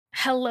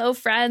Hello,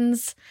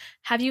 friends.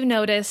 Have you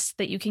noticed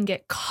that you can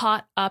get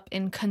caught up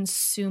in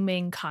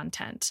consuming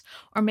content?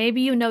 Or maybe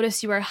you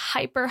notice you are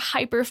hyper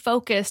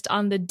focused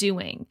on the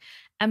doing.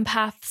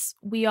 Empaths,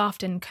 we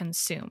often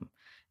consume.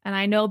 And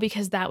I know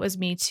because that was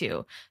me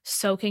too,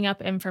 soaking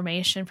up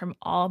information from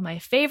all my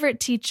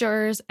favorite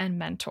teachers and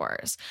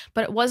mentors.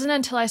 But it wasn't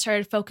until I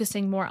started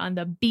focusing more on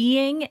the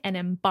being and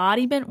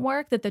embodiment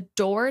work that the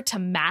door to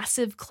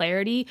massive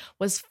clarity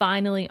was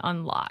finally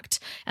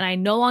unlocked. And I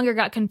no longer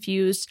got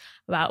confused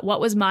about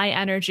what was my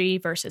energy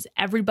versus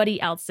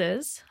everybody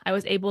else's. I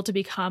was able to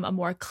become a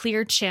more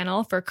clear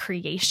channel for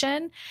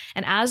creation,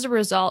 and as a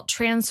result,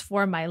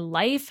 transform my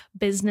life,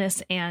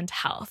 business, and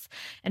health.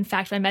 In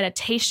fact, my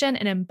meditation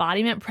and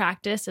embodiment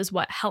practice is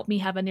what helped me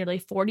have a nearly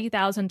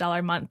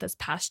 $40,000 month this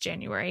past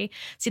January,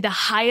 see the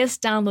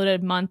highest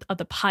downloaded month of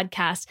the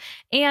podcast,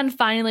 and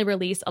finally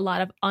release a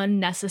lot of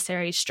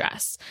unnecessary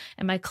stress.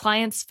 And my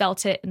clients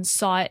felt it and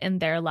saw it in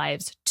their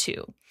lives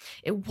too.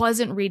 It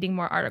wasn't reading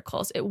more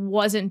articles. It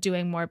wasn't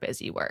doing more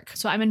busy work.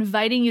 So I'm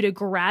inviting you to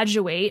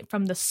graduate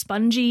from the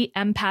spongy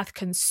empath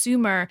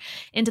consumer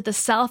into the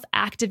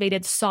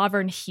self-activated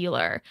sovereign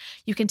healer.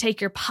 You can take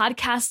your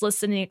podcast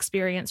listening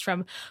experience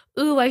from,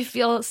 ooh, I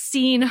feel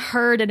seen,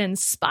 heard, and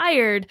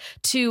inspired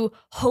to,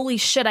 holy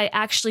shit, I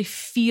actually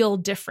feel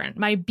different.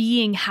 My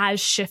being has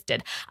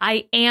shifted.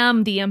 I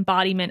am the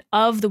embodiment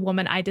of the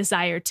woman I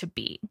desire to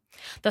be.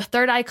 The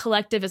Third Eye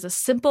Collective is a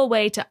simple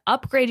way to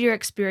upgrade your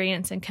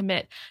experience and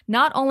commit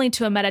not only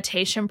to a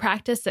meditation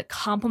practice that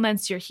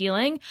complements your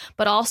healing,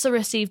 but also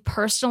receive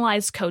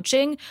personalized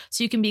coaching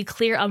so you can be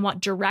clear on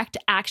what direct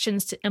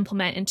actions to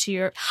implement into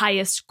your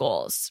highest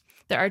goals.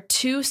 There are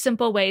two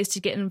simple ways to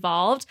get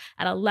involved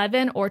at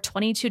 $11 or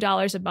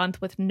 $22 a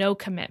month with no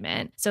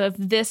commitment. So if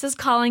this is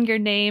calling your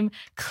name,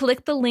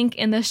 click the link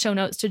in the show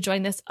notes to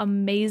join this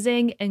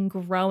amazing and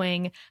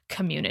growing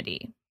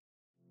community.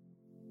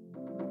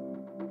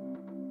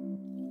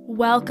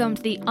 Welcome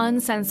to the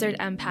Uncensored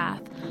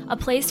Empath, a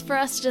place for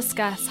us to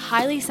discuss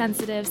highly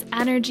sensitives,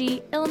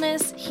 energy,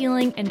 illness,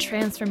 healing, and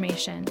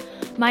transformation.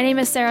 My name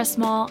is Sarah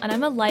Small, and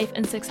I'm a life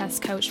and success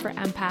coach for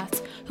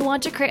empaths who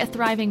want to create a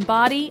thriving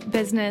body,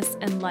 business,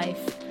 and life.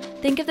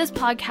 Think of this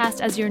podcast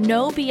as your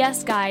no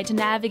BS guide to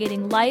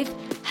navigating life,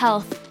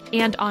 health,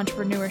 and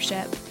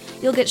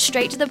entrepreneurship. You'll get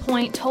straight to the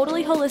point,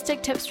 totally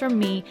holistic tips from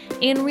me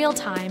in real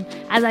time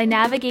as I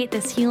navigate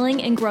this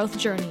healing and growth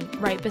journey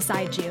right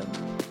beside you.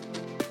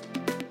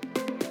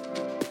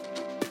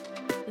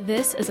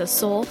 This is a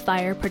Soul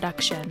Fire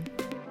production.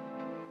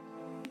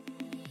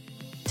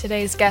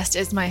 Today's guest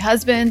is my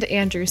husband,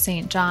 Andrew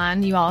St.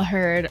 John. You all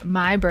heard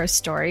my birth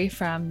story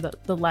from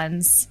the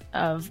lens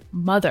of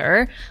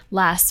mother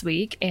last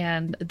week.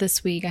 And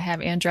this week I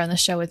have Andrew on the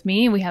show with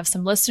me. We have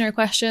some listener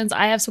questions.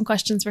 I have some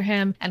questions for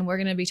him. And we're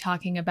going to be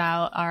talking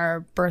about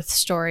our birth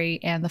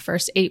story and the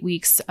first 8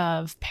 weeks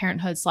of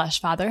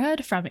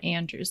parenthood/fatherhood from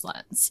Andrew's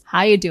lens.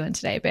 How you doing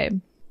today,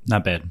 babe?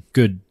 Not bad.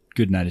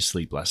 Good night of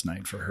sleep last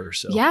night for her.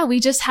 So yeah, we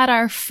just had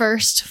our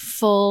first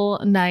full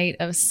night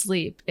of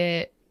sleep.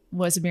 It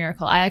was a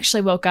miracle. I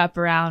actually woke up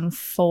around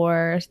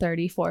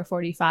 4:30,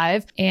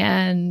 4:45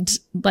 and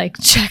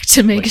checked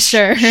to make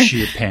sure.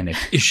 She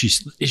panicked. Is she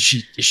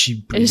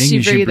breathing?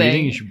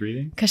 Is she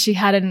breathing? Because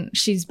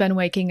she's been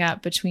waking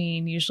up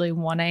between usually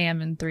 1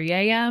 a.m. and 3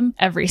 a.m.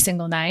 every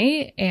single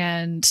night.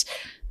 And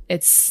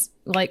it's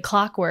like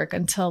clockwork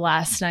until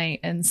last night.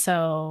 And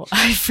so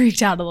I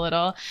freaked out a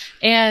little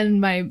and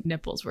my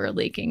nipples were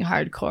leaking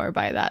hardcore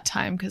by that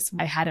time because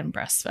I hadn't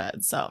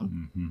breastfed. So,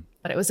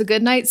 But it was a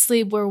good night's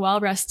sleep. We're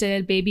well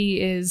rested. Baby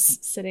is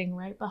sitting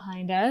right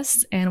behind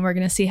us and we're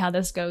going to see how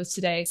this goes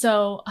today.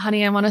 So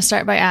honey, I want to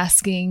start by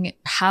asking,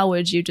 how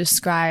would you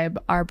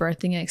describe our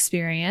birthing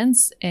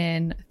experience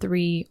in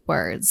 3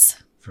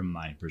 words? From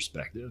my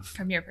perspective.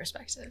 From your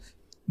perspective.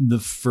 The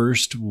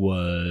first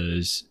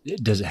was,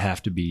 does it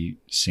have to be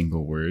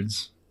single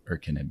words or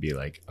can it be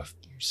like a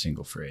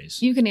single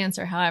phrase? You can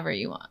answer however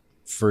you want.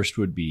 First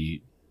would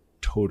be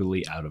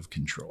totally out of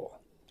control.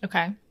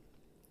 Okay.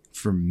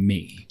 For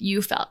me.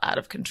 You felt out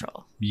of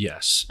control.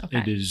 Yes. Okay.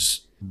 It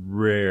is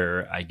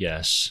rare, I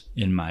guess,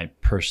 in my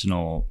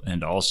personal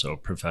and also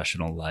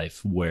professional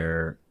life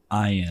where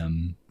I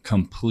am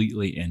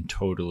completely and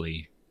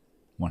totally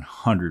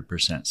 100%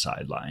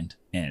 sidelined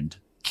and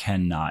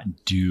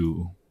cannot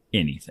do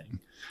anything.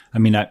 I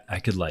mean, I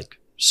could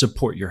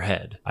support your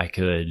head. I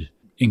could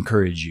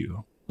encourage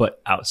you.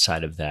 But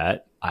outside of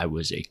that, I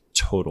was a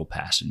total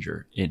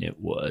passenger and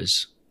it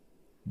was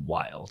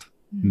wild.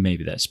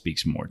 Maybe that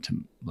speaks more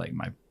to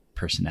my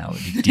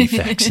personality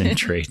defects and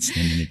traits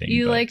than anything.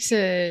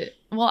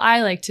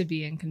 I like to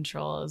be in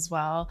control as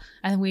well.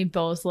 I think we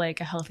both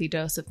like a healthy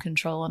dose of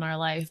control in our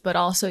life, but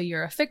also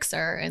you're a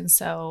fixer. And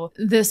so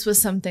this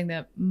was something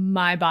that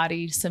my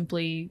body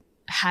simply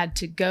had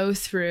to go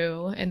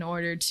through in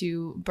order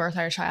to birth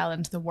our child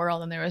into the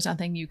world. And there was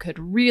nothing you could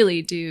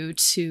really do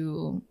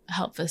to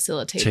help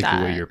facilitate that.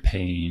 Take away your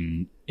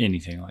pain,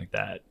 anything like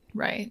that.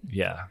 Right.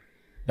 Yeah.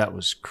 That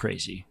was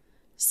crazy.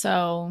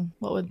 So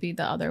what would be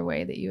the other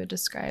way that you would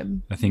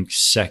describe? I think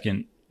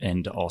second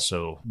And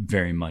also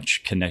very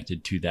much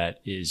connected to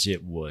that is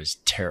it was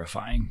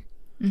terrifying.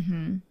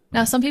 Mm-hmm.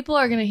 Now, some people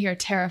are going to hear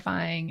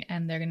terrifying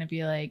and they're going to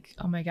be like,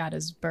 oh my God,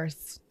 is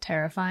birth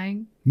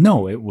terrifying?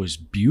 No, it was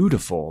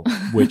beautiful,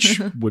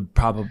 which would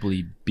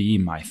probably be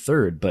my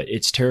third, but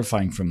it's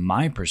terrifying from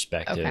my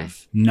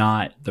perspective,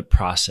 not the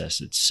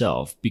process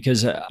itself,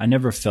 because I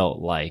never felt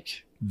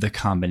like the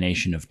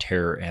combination of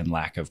terror and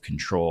lack of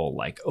control,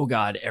 like, oh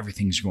God,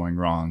 everything's going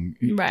wrong.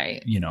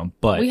 Right.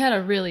 But we had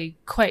a really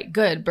quite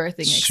good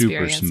birthing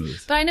experience. Super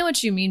smooth. But I know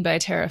what you mean by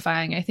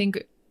terrifying. I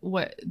think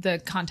what the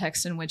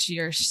context in which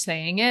you're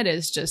saying it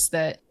is just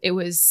that it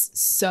was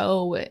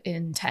so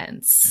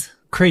intense.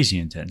 Crazy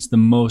intense, the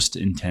most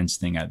intense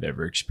thing I've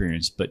ever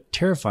experienced, but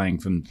terrifying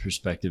from the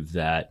perspective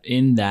that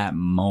in that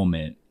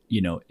moment,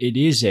 it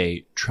is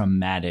a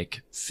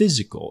traumatic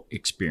physical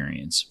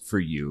experience for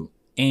you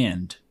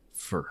and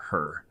for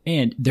her.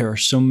 And there are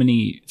so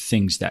many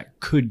things that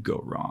could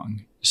go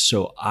wrong.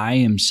 So I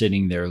am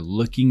sitting there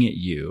looking at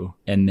you,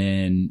 and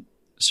then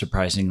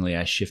surprisingly,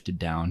 I shifted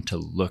down to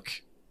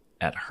look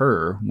at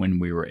her when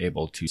we were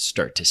able to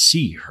start to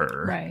see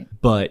her. Right.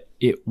 But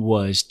it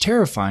was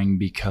terrifying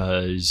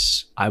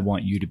because I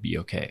want you to be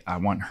okay. I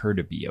want her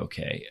to be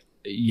okay.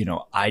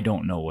 I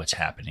don't know what's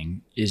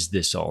happening. Is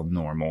this all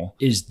normal?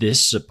 Is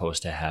this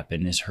supposed to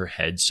happen? Is her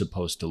head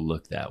supposed to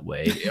look that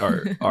way?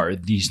 Are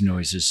these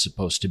noises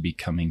supposed to be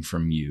coming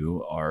from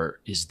you?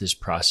 Is this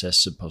process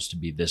supposed to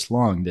be this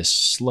long, this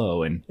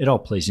slow? And it all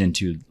plays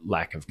into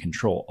lack of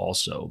control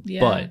also. Yeah.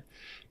 But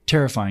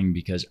terrifying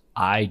because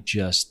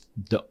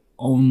the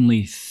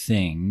only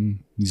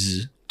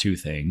two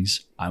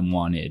things I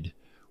wanted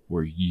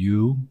were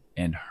you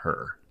and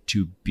her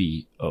to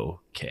be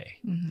okay.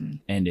 Mm-hmm.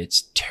 And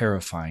it's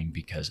terrifying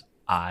because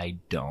I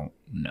don't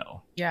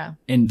know. Yeah.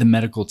 And the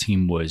medical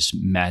team was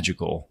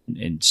magical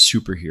and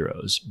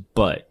superheroes,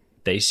 but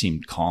they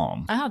seemed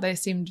calm. Oh, they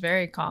seemed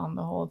very calm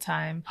the whole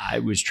time. I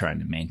was trying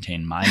to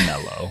maintain my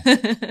mellow.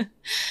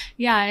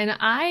 Yeah, and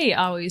I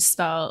always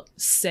felt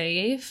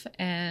safe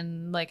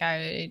and like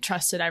I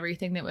trusted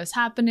everything that was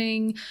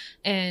happening.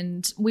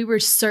 And we were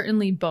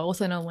certainly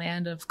both in a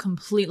land of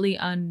completely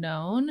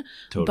unknown.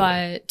 Totally.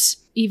 But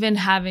even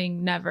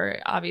having never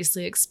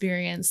obviously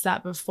experienced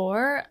that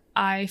before,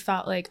 I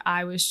felt like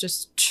I was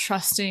just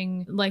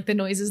trusting like the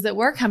noises that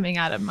were coming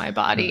out of my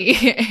body.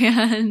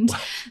 And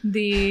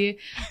the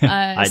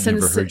I'd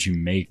never heard you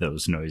make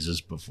those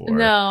noises before.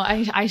 No,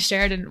 I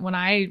shared it when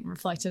I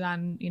reflected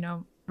on,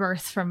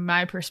 birth from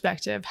my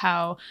perspective,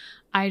 how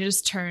I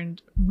just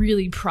turned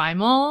really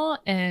primal.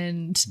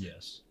 And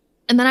yes.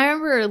 And then I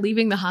remember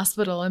leaving the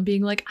hospital and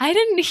being like, I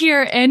didn't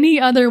hear any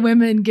other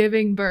women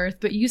giving birth,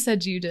 but you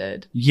said you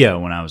did. Yeah,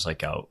 when I was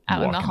like out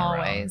in the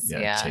hallways.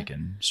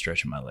 Around,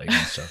 stretching my legs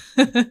and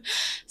stuff.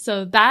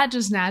 So that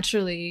just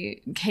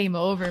naturally came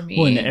over me.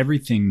 Well, and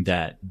everything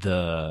that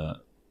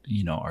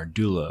our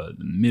doula,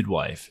 the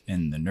midwife,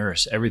 and the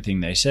nurse, everything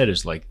they said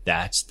is like,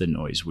 that's the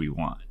noise we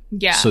want.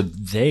 Yeah. So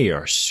they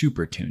are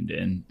super tuned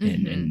in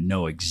and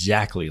know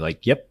exactly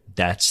like, yep,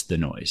 that's the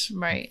noise.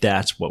 Right.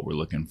 That's what we're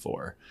looking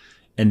for.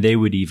 And they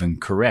would even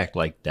correct,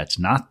 like, that's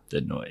not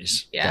the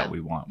noise that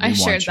we want. I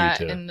shared that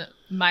in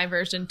my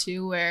version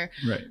too, where,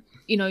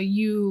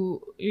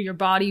 your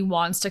body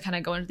wants to kind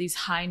of go into these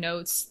high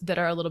notes that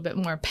are a little bit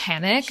more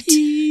panicked.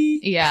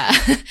 Yeah.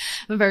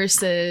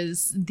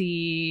 Versus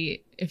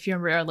if you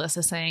remember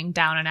Alyssa saying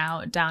down and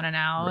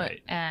out,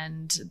 right.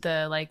 And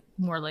the like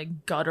more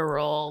like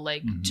guttural,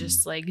 like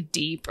just like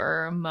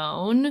deeper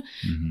moan.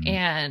 Mm-hmm.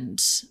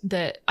 And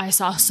that I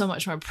saw so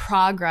much more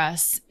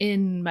progress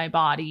in my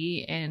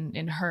body and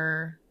in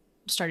her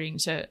starting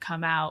to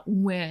come out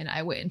when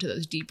I went into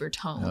those deeper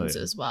tones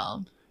as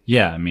well.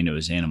 Yeah, I mean, it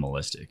was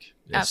animalistic.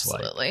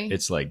 Absolutely.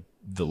 It's like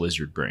the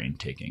lizard brain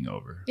taking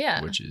over,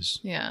 which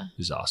is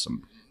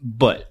awesome.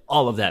 But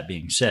all of that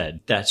being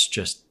said, that's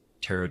just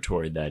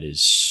territory that is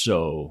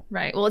so...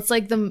 Right. Well, it's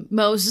like the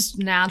most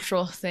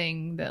natural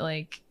thing that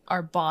like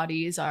our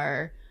bodies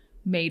are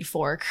made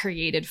for,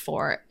 created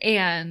for.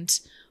 And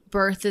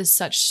birth is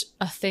such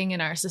a thing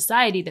in our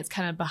society that's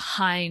kind of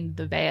behind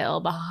the veil,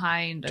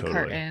 behind a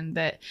curtain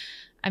that...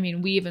 I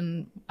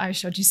mean, I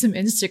showed you some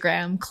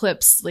Instagram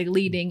clips like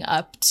leading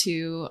up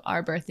to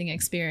our birthing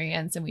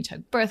experience, and we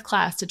took birth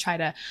class to try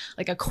to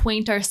like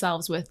acquaint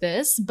ourselves with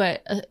this.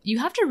 But you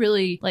have to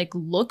really like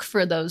look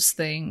for those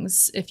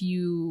things if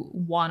you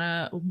want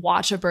to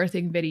watch a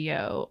birthing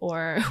video,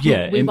 or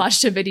we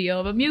watched a video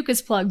of a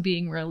mucus plug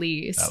being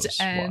released.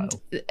 And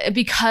wild.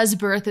 Because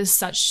birth is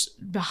such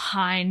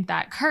behind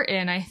that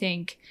curtain, I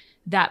think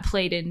that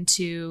played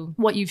into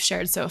what you've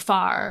shared so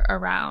far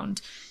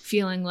around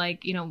feeling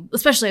like,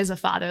 especially as a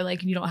father,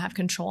 like you don't have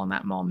control in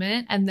that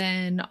moment. And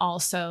then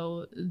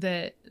also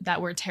that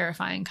word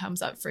terrifying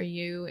comes up for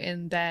you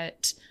in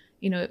that,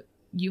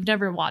 you've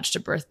never watched a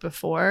birth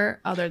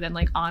before other than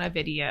like on a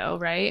video,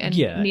 right? And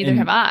neither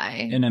have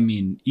I. And I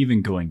mean,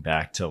 even going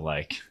back to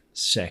like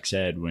sex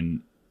ed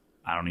when,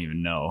 I don't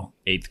even know,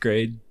 8th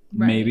grade,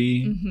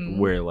 maybe,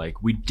 where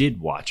like we did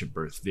watch a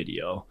birth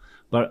video.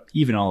 But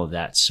even all of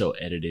that's so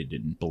edited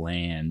and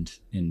bland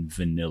and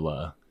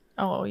vanilla.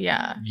 Oh,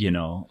 yeah. You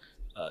know,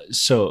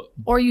 so.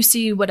 Or you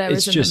see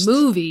whatever's in the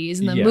movies,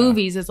 and the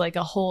movies is like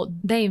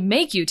they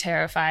make you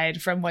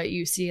terrified from what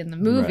you see in the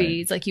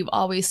movies. Right. Like you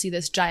always see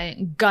this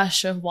giant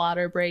gush of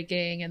water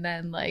breaking and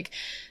then like,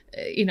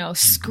 you know,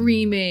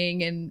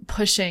 screaming and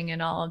pushing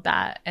and all of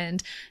that.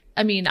 And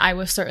I mean, I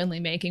was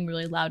certainly making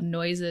really loud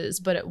noises,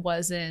 but it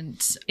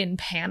wasn't in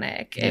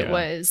panic. It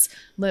was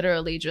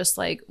literally just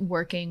like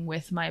working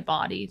with my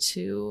body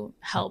to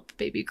help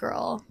baby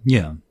girl.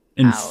 Yeah.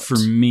 And for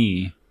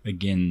me,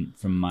 again,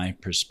 from my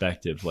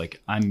perspective,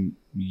 like I'm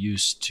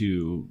used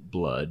to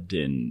blood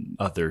and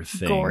other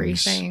things. Gory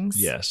things.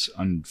 Yes,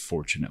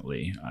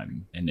 unfortunately.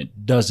 And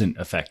it doesn't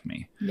affect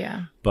me.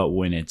 Yeah. But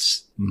when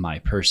it's my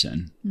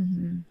person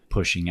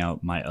pushing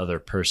out my other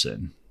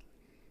person,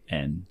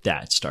 and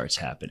that starts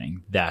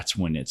happening, that's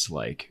when it's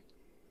like,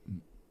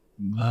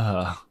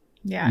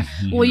 yeah.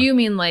 Well, you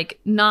mean like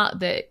not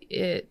that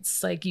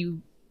it's like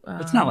you.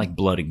 It's not like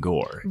blood and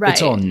gore. Right.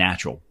 It's all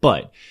natural.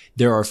 But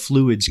there are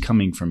fluids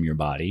coming from your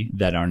body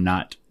that are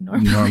not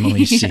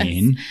normally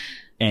seen. Yes.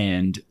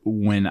 And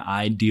when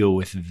I deal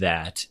with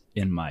that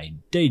in my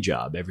day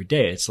job every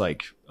day, it's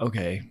like,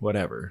 okay,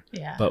 whatever.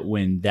 Yeah. But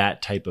when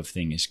that type of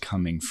thing is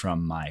coming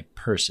from my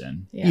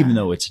person, even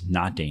though it's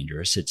not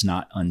dangerous, it's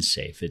not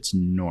unsafe, it's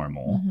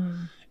normal,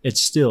 it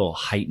still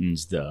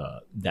heightens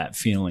that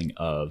feeling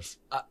of,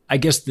 I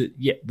guess,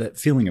 that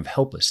feeling of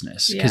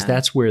helplessness, because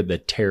that's where the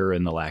terror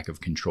and the lack of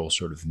control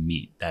sort of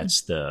meet. That's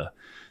the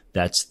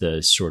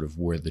sort of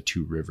where the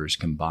two rivers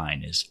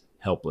combine, is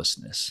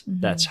helplessness.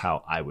 That's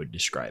how I would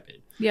describe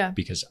it. Yeah.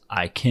 Because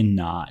I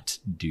cannot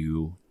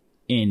do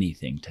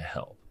anything to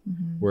help.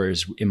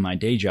 Whereas in my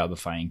day job,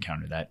 if I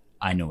encounter that,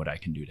 I know what I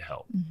can do to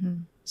help.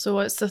 So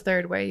what's the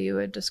third way you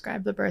would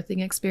describe the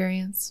birthing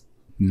experience?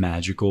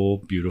 Magical,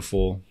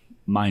 beautiful,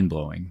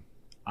 mind-blowing.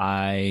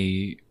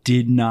 I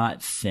did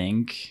not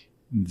think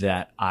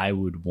that I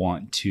would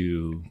want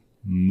to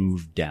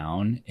move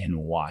down and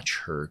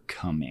watch her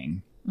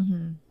coming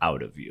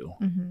out of you.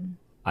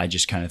 I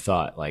just kind of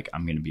thought, like,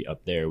 I'm going to be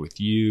up there with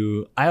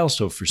you. I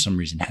also, for some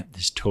reason, had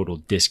this total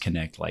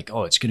disconnect, like,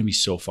 oh, it's going to be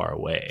so far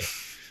away.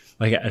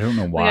 Like, I don't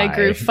know why. Like I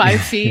grew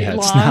 5 feet long.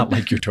 It's not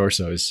like your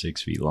torso is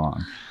 6 feet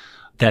long.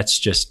 That's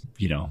just,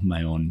 you know,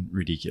 my own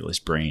ridiculous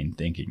brain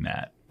thinking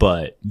that.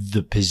 But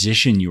the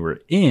position you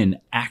were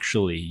in,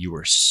 actually, you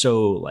were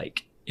so,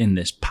 like, in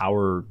this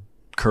power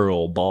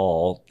curl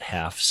ball,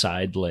 half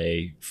side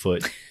lay,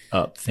 foot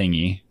up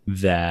thingy,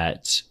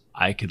 that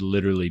I could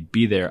literally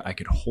be there. I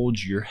could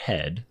hold your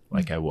head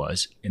like I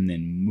was, and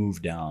then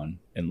move down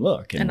and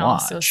look and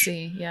watch. Also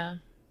see, yeah.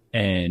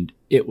 And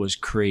it was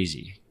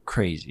crazy.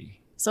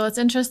 So it's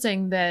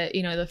interesting that,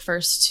 you know, the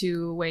first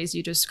two ways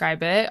you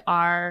describe it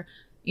are,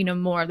 you know,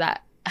 more of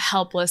that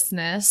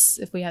helplessness,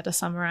 if we had to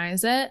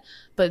summarize it.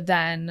 But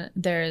then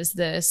there's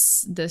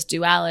this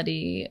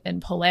duality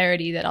and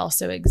polarity that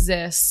also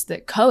exists,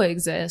 that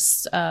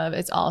coexists of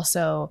it's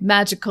also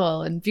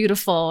magical and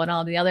beautiful and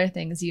all the other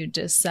things you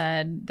just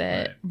said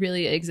that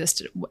really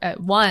existed at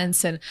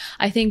once. And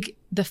I think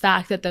the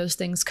fact that those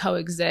things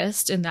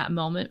coexist in that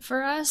moment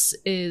for us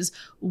is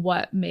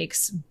what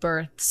makes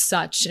birth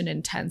such an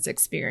intense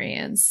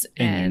experience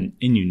and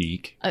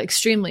unique.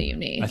 Extremely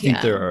unique. I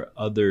think there are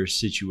other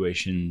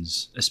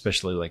situations,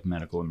 especially like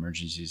medical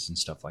emergencies and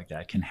stuff like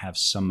that, can have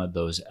some of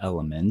those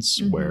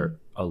elements where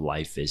a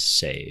life is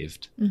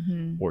saved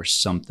or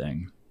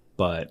something.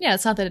 But yeah,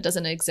 it's not that it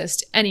doesn't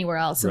exist anywhere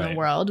else in the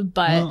world,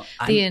 but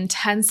the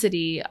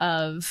intensity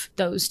of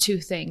those two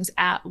things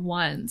at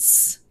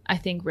once, I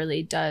think,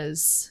 really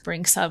does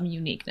bring some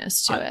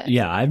uniqueness to it.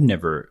 Yeah,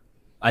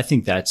 I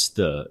think that's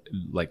the,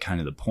 like, kind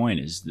of the point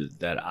is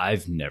that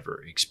I've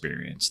never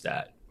experienced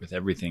that with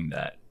everything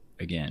that,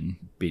 again,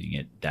 beating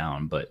it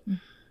down, but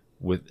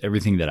with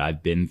everything that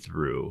I've been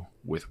through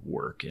with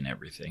work and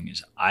everything,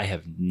 is I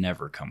have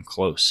never come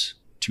close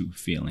to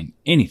feeling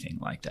anything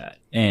like that.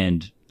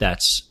 And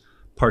that's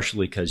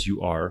partially because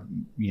you are,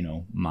 you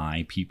know,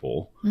 my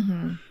people,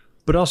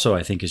 but also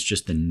I think it's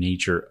just the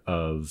nature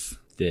of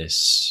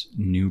this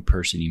new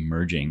person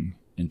emerging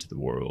into the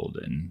world.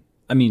 And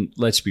I mean,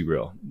 let's be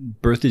real.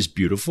 Birth is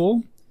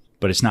beautiful,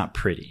 but it's not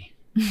pretty.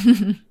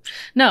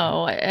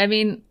 No, I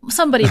mean,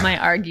 somebody might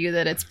argue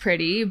that it's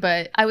pretty,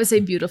 but I would say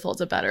beautiful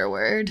is a better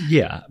word.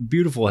 Yeah.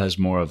 Beautiful has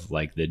more of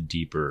like the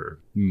deeper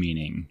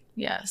meaning.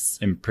 Yes.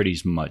 And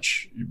pretty's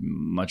much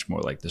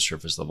more like the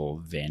surface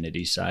level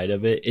vanity side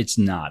of it. It's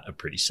not a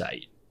pretty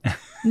sight.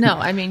 No,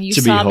 I mean, you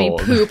saw me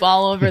poop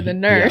all over the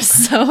nurse,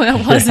 so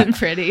that wasn't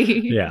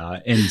pretty. Yeah,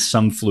 and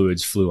some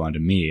fluids flew onto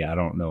me. I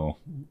don't know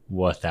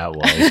what that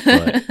was,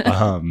 but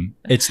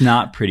it's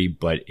not pretty,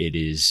 but it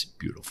is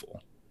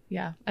beautiful.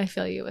 Yeah, I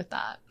feel you with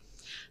that.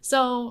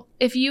 So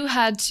if you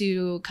had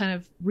to kind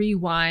of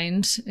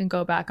rewind and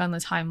go back on the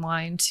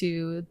timeline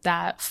to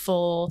that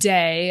full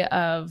day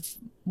of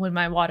when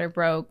my water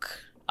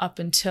broke up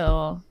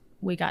until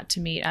we got to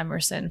meet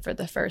Emerson for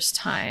the first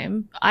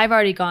time. I've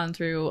already gone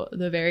through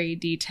the very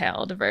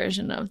detailed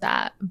version of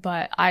that,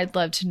 but I'd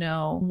love to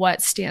know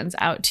what stands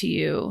out to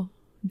you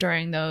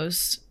during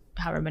those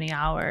however many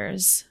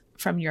hours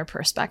from your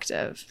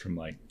perspective. From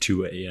like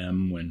 2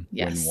 a.m. when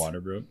Yes.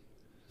 water broke.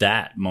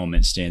 That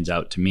moment stands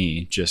out to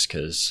me just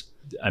because,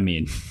 I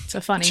mean, It's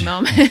a funny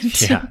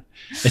moment. yeah,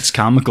 it's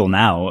comical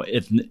now.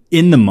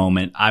 In the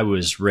moment, I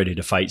was ready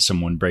to fight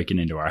someone breaking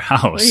into our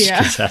house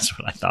because that's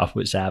what I thought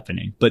was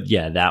happening. But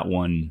yeah, that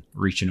one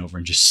reaching over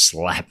and just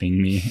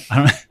slapping me.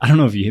 I don't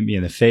know if you hit me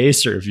in the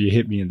face or if you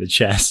hit me in the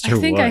chest or what.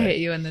 I think I hit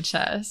you in the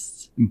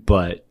chest.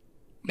 But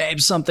babe,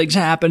 something's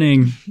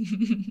happening.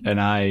 And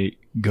I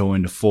go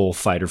into full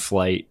fight or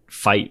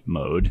fight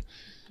mode.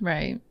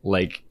 Right.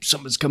 Like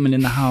someone's coming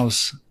in the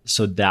house.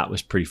 So that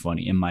was pretty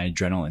funny. And my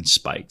adrenaline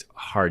spiked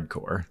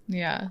hardcore.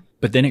 Yeah.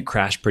 But then it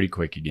crashed pretty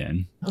quick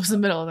again. It was the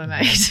middle of the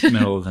night.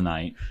 Middle of the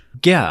night.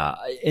 Yeah.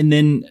 And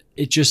then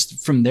it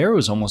just, from there,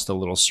 was almost a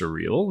little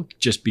surreal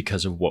just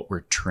because of what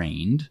we're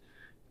trained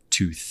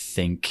to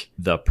think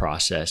the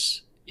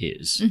process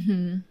is.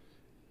 Mm-hmm.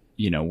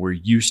 You know, we're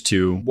used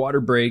to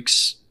water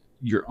breaks,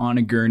 you're on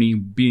a gurney,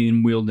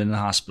 being wheeled into the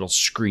hospital,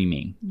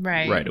 screaming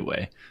right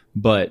away.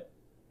 But,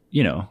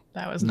 you know.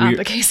 That was not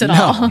the case at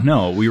all.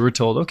 No, we were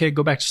told, okay,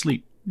 go back to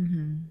sleep.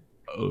 Mm-hmm.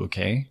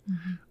 Okay.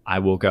 Mm-hmm. I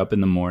woke up in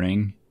the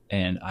morning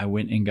and I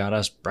went and got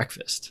us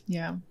breakfast.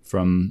 Yeah.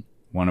 From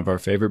one of our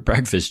favorite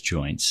breakfast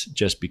joints,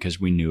 just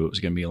because we knew it was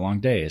going to be a long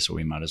day. So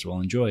we might as well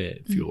enjoy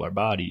it, fuel our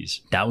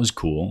bodies. That was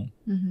cool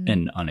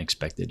and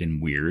unexpected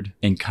and weird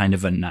and kind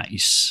of a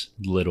nice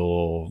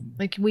little.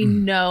 Like we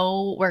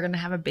know we're going to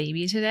have a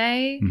baby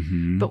today,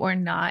 but we're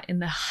not in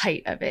the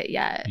height of it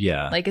yet.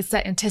 Yeah. Like it's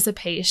that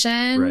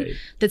anticipation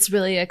that's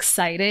really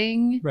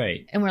exciting.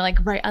 Right. And we're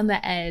like right on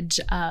the edge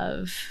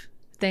of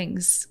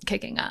things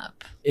kicking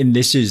up. And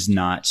this is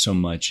not so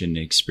much an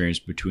experience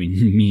between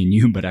me and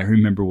you, but I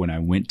remember when I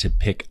went to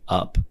pick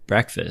up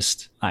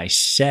breakfast, I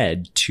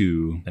said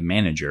to the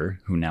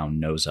manager who now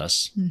knows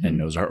us and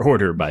knows our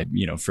order by,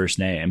 first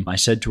name. I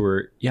said to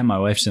her, yeah, my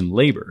wife's in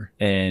labor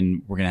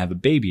and we're going to have a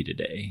baby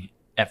today.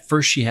 At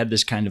first she had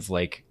this kind of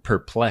like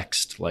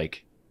perplexed,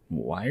 like,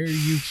 why are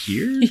you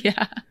here?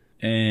 Yeah.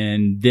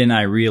 And then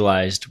I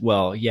realized,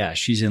 well, yeah,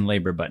 she's in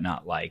labor, but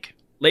not like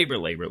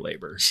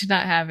labor. She's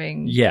not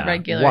having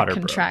regular water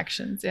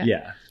contractions. Bro.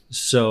 Yeah.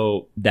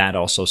 So that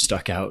also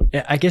stuck out.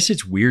 I guess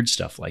it's weird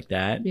stuff like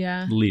that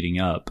leading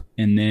up.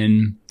 And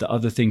then the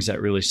other things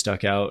that really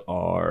stuck out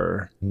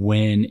are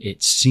when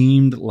it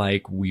seemed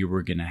like we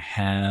were going to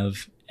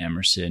have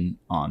Emerson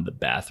on the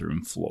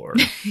bathroom floor.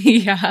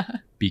 Yeah.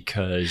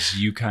 Because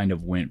you kind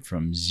of went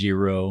from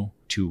 0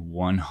 to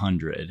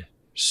 100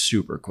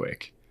 super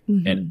quick.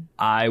 And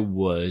I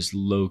was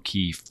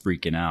low-key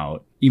freaking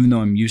out, even though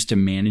I'm used to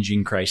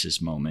managing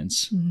crisis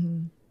moments.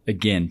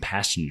 Again,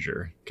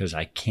 passenger, because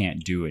I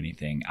can't do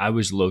anything. I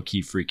was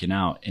low-key freaking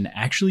out and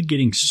actually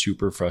getting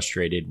super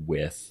frustrated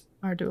with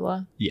our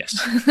doula. Yes.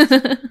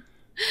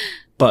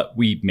 But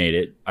we made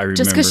it. I remember.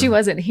 Just because she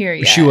wasn't here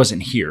yet. She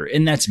wasn't here.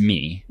 And that's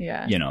me.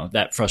 Yeah.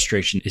 That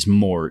frustration is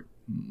more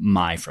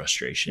my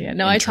frustration. Yeah.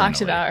 No, internally. I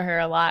talked about her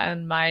a lot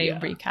in my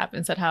recap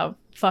and said how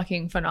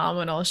fucking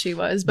phenomenal she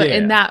was. But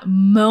in that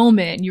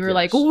moment, you were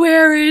like,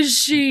 where is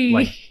she?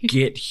 Like,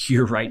 get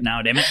here right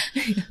now, damn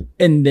it.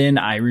 And then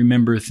I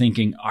remember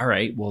thinking, all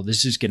right, well,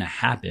 this is going to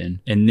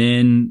happen. And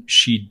then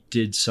she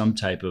did some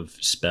type of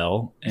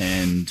spell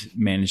and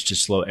managed to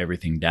slow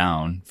everything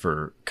down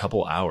for a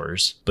couple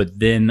hours. But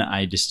then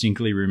I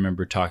distinctly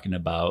remember talking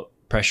about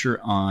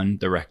pressure on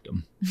the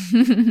rectum.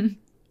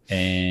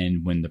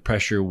 And when the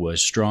pressure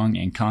was strong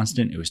and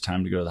constant, it was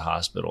time to go to the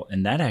hospital.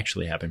 And that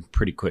actually happened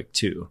pretty quick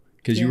too.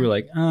 Because you were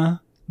like,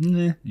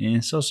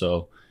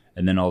 so.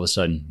 And then all of a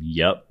sudden,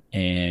 yep.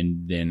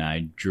 And then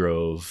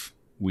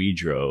we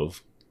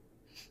drove.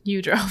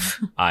 You drove.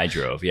 I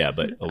drove, yeah.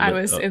 But I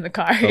was in the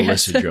car.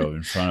 Alyssa drove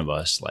in front of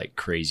us like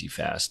crazy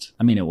fast.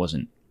 I mean, it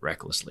wasn't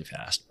recklessly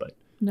fast, but.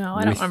 No,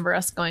 I don't remember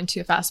us going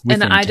too fast.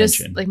 And I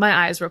just,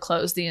 my eyes were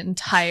closed the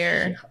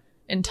entire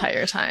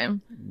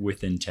time.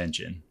 With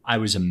intention. I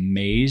was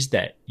amazed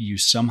that you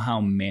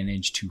somehow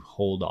managed to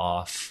hold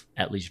off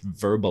at least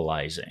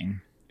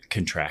verbalizing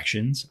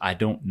contractions. I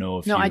don't know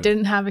if I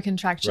didn't have a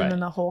contraction in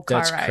the whole car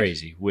ride. That's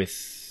crazy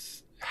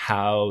with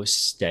how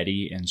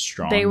steady and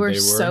strong they were.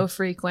 So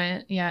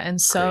frequent. Yeah. And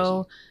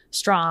so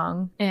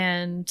strong.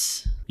 And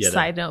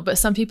side note, but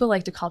some people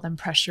like to call them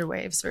pressure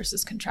waves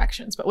versus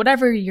contractions, but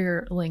whatever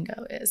your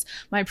lingo is,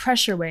 my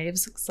pressure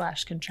waves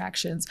 /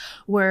 contractions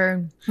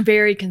were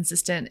very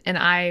consistent. And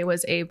I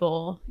was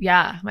able,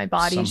 my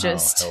body somehow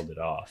just held it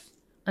off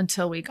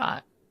until we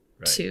got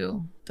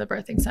to the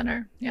birthing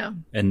center. Yeah.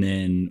 And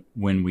then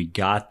when we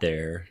got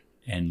there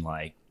and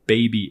like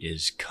baby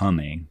is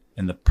coming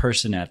and the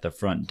person at the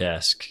front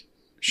desk,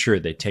 sure,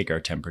 they take our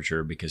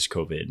temperature because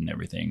COVID and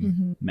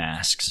everything,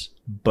 masks.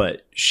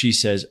 But she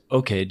says,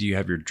 okay, do you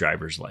have your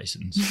driver's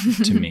license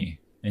to me?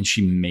 And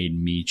she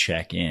made me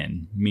check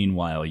in.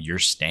 Meanwhile, you're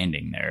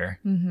standing there.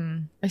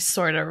 I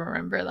sort of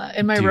remember that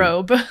in my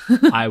robe.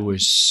 I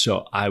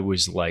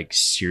was like,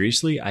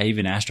 seriously? I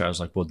even asked her, I was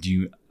like, well,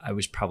 I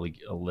was probably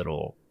a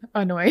little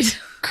annoyed,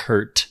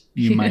 curt,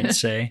 you might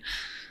say.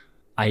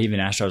 I even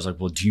asked her, I was like,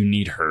 well, do you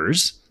need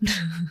hers?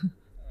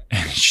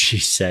 And she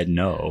said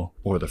no,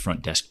 or the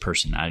front desk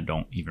person. I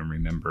don't even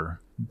remember.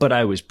 But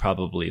I was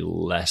probably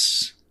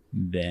less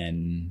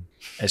than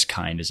as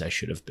kind as I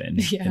should have been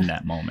in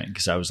that moment.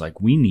 Because I was like,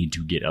 we need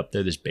to get up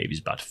there. This baby's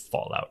about to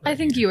fall out. I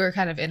think you were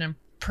kind of in a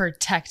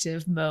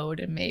protective mode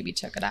and maybe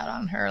took it out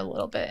on her a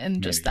little bit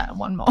in just that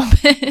one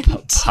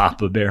moment.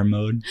 Papa bear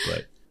mode.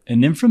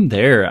 And then from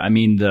there, I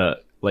mean,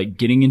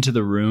 getting into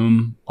the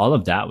room, all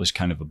of that was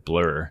kind of a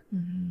blur.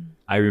 Mm-hmm.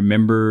 I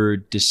remember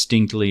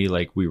distinctly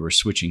we were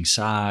switching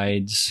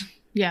sides.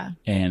 Yeah.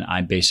 And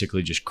I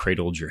basically just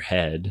cradled your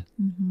head,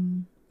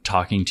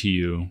 talking to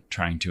you,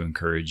 trying to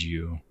encourage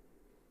you,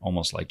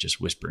 almost like just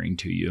whispering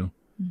to you.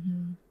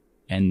 Mm-hmm.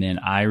 And then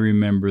I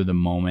remember the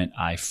moment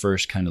I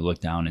first kind of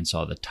looked down and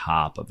saw the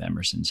top of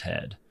Emerson's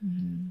head.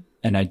 Mm-hmm.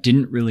 And I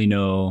didn't really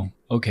know,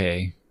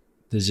 okay,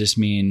 does this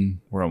mean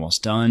we're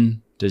almost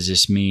done? Does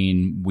this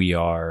mean we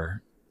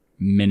are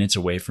minutes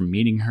away from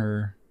meeting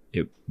her?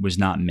 It was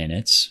not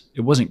minutes.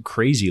 It wasn't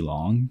crazy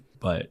long,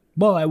 but,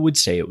 well, I would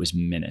say it was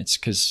minutes,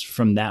 because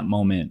from that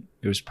moment,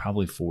 it was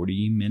probably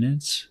 40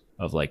 minutes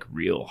of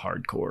real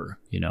hardcore,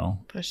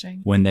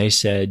 pushing. When they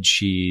said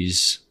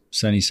she's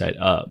sunny side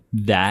up,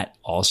 that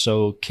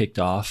also kicked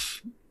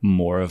off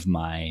more of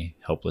my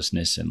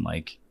helplessness and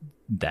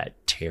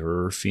that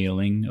terror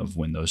feeling of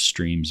when those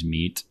streams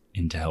meet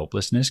into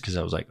helplessness, because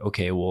I was like,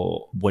 okay,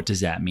 well, what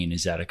does that mean?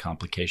 Is that a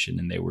complication?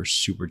 And they were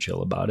super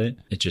chill about it.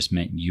 It just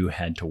meant you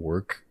had to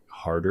work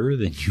harder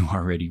than you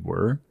already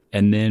were.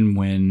 And then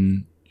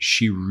when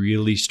she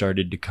really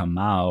started to come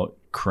out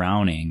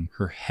crowning,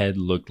 her head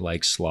looked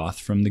like Sloth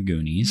from the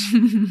Goonies.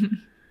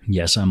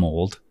 Yes, I'm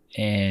old.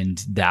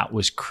 And that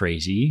was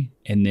crazy.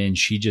 And then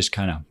she just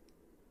kind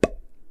of...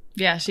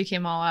 Yeah, she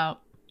came all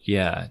out.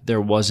 Yeah,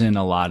 there wasn't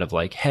a lot of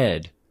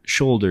head,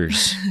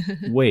 shoulders,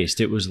 waist.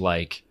 It was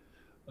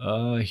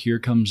here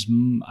comes...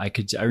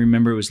 I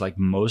remember it was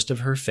most of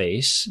her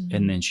face. Mm-hmm.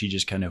 And then she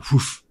just kind of...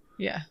 Whoof,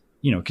 yeah.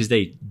 Because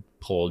they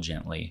pull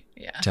gently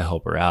to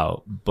help her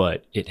out.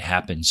 But it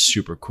happened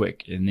super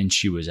quick. And then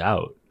she was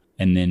out.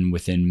 And then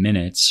within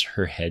minutes,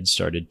 her head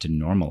started to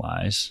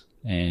normalize.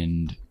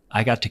 And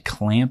I got to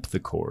clamp the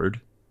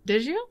cord.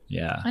 Did you?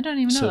 Yeah. I don't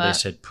even know that.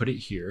 So they said, put it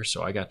here.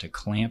 So I got to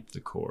clamp the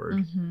cord.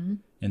 Mm-hmm.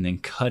 And then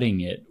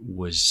cutting it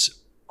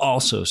was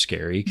also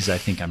scary because I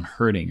think I'm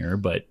hurting her,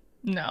 but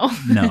no.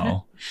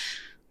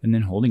 And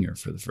then holding her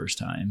for the first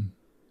time.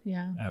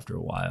 Yeah. After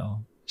a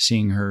while.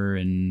 Seeing her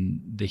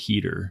in the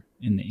heater,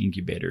 in the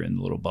incubator, in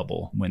the little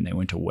bubble when they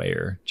went to weigh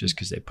her, just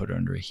because they put her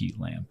under a heat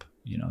lamp.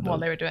 While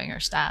they were doing her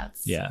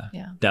stats. Yeah.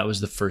 That was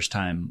the first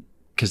time,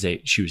 because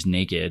she was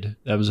naked.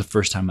 That was the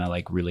first time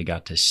I really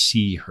got to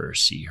see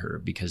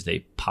her, because they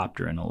popped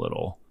her in a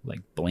little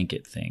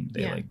blanket thing.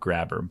 They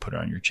grab her and put her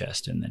on your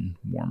chest and then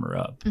warm her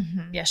up.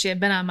 Mm-hmm. Yeah, she had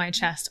been on my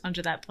chest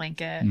under that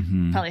blanket,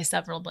 probably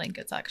several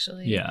blankets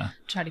actually. Yeah.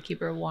 Try to keep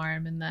her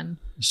warm, and then.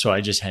 So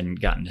I just hadn't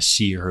gotten to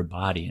see her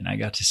body, and I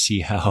got to see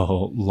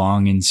how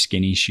long and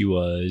skinny she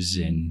was,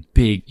 and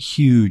big,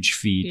 huge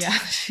feet. Yeah,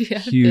 she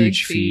had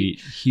huge big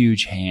feet,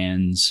 huge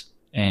hands,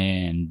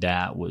 and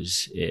that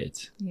was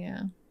it.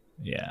 Yeah.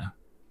 Yeah.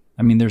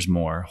 I mean, there's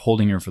more.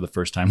 Holding her for the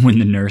first time when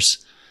the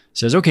nurse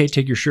says, okay,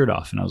 take your shirt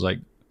off. And I was like,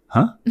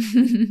 huh?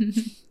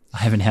 I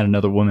haven't had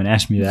another woman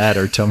ask me that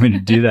or tell me to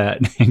do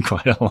that in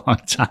quite a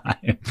long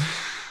time.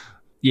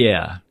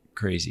 Yeah.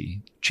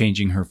 Crazy.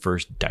 Changing her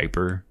first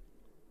diaper.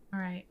 All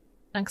right.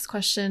 Next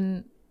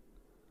question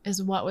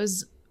is, what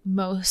was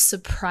most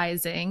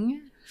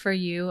surprising for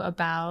you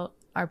about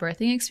our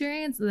birthing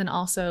experience? And then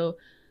also,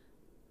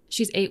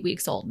 she's 8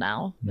 weeks old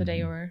now, the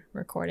day we're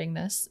recording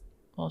this.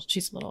 Well,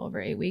 she's a little over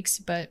 8 weeks,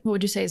 but what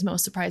would you say is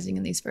most surprising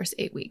in these first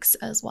 8 weeks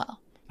as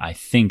well? I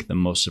think the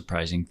most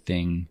surprising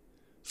thing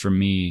for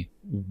me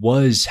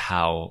was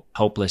how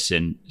helpless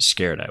and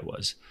scared I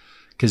was.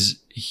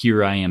 Because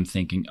here I am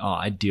thinking,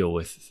 I deal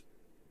with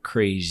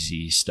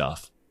crazy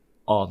stuff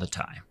all the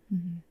time.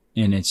 Mm-hmm.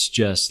 And it's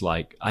just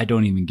I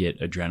don't even get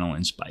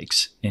adrenaline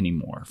spikes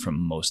anymore from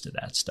most of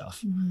that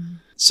stuff. Mm-hmm.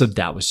 So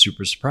that was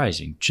super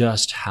surprising.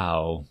 Just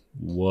how,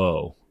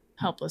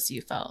 helpless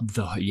you felt.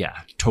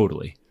 Yeah,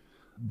 totally.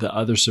 The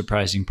other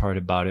surprising part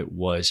about it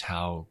was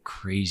how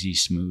crazy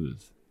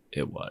smooth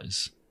it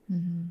was.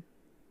 Mm-hmm.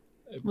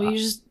 Well,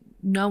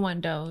 no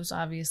one knows,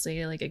 obviously,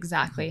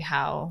 exactly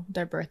how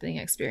their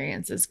birthing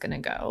experience is going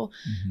to go.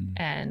 Mm-hmm.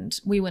 And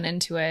we went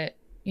into it,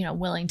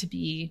 willing to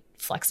be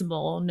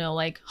flexible,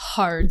 no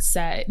hard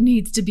set,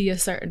 needs to be a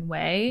certain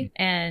way.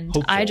 And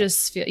hopeful. I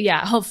just feel,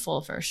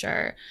 hopeful for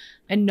sure.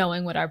 And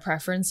knowing what our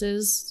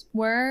preferences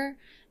were.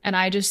 And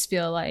I just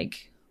feel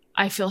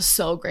I feel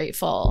so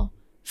grateful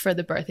for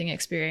the birthing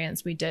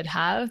experience we did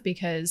have,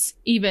 because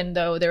even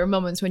though there were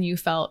moments when you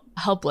felt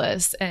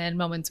helpless and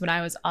moments when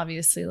I was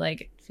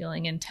obviously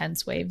feeling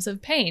intense waves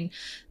of pain,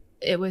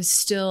 it was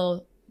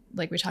still,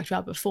 like we talked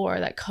about before,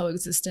 that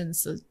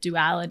coexistence, the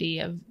duality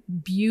of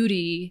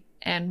beauty,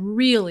 and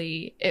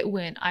really it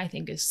went, I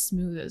think, as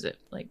smooth as it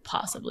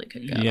possibly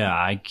could go.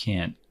 Yeah,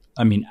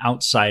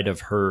 outside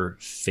of her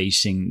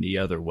facing the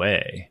other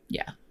way,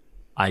 yeah,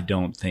 I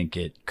don't think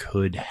it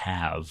could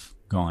have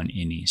gone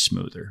any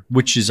smoother,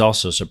 which is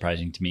also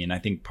surprising to me. And I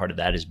think part of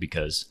that is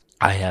because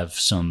I have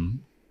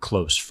some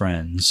close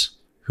friends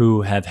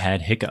who have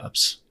had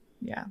hiccups.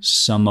 Yeah.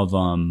 Some of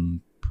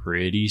them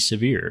pretty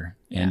severe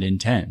and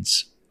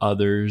intense.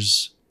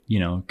 Others,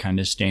 kind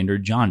of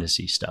standard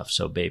jaundicey stuff.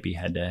 So baby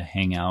had to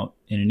hang out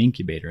in an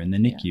incubator in the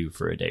NICU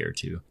for a day or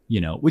two,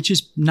 which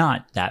is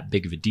not that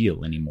big of a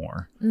deal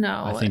anymore.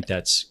 No. I think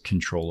that's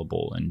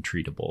controllable and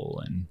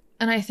treatable.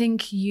 And I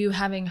think you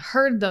having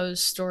heard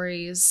those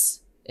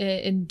stories,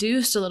 it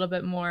induced a little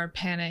bit more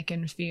panic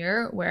and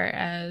fear,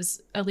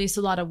 whereas at least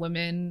a lot of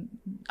women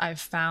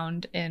I've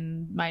found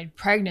in my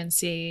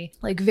pregnancy,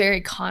 like very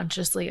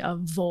consciously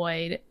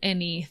avoid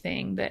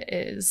anything that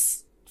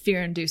is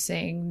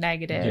fear-inducing,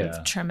 negative,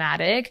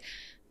 traumatic,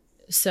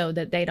 so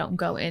that they don't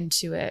go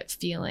into it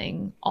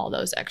feeling all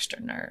those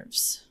extra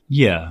nerves.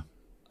 Yeah.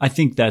 I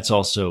think that's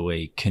also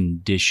a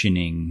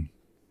conditioning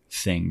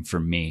thing for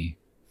me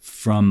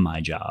from my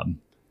job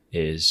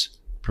is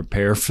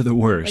prepare for the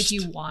worst. Like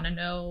you want to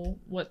know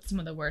what some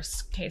of the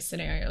worst case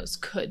scenarios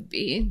could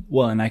be.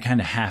 Well, and I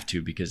kind of have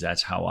to because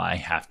that's how I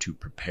have to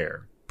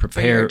prepare. For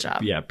your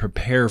job. Yeah,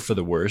 prepare for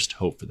the worst,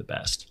 hope for the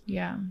best.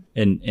 Yeah.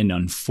 And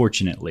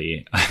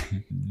unfortunately,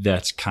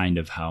 that's kind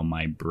of how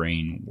my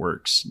brain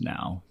works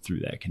now through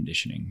that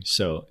conditioning.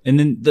 So, and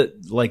then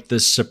the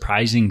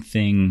surprising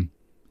thing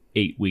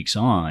 8 weeks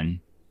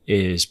on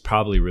is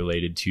probably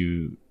related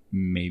to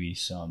maybe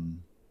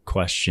some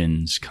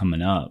questions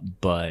coming up,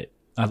 but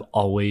I've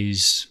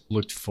always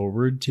looked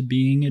forward to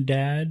being a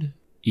dad,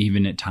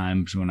 even at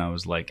times when I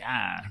was like,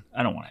 I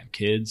don't want to have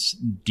kids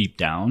deep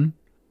down.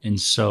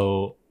 And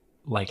so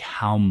like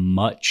how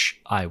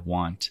much I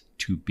want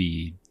to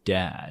be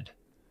dad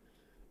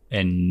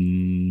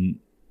and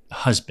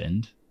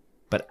husband,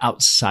 but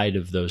outside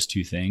of those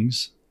two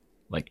things,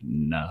 like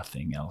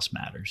nothing else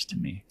matters to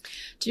me.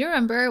 Do you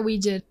remember we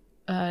did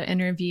an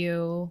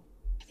interview?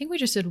 I think we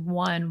just did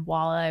one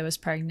while I was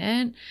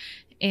pregnant.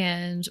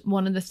 And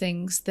one of the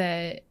things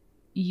that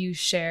you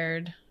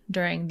shared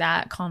during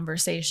that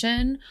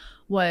conversation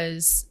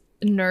was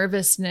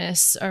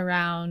nervousness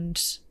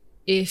around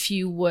if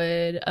you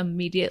would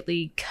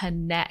immediately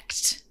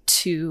connect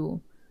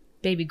to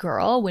baby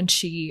girl when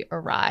she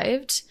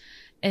arrived,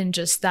 and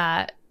just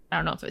that, I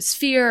don't know if it was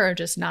fear or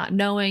just not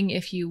knowing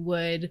if you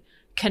would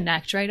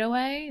connect right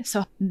away.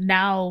 So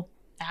now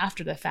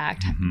after the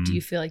fact, do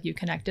you feel like you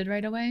connected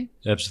right away?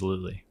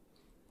 Absolutely.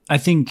 I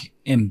think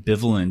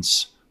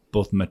ambivalence,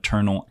 both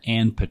maternal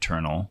and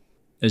paternal,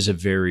 is a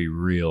very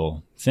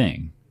real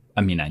thing.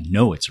 I mean, I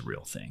know it's a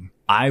real thing.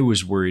 I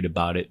was worried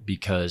about it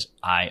because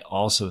I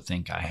also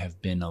think I have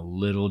been a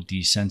little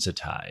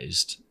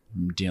desensitized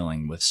from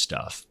dealing with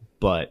stuff.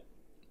 But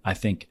I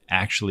think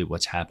actually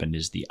what's happened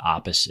is the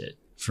opposite.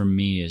 For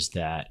me is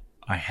that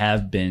I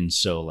have been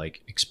so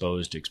like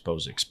exposed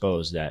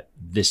that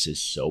this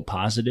is so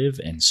positive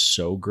and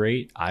so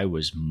great. I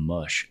was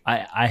mush.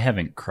 I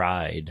haven't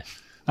cried.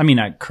 I mean,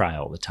 I cry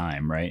all the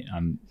time, right?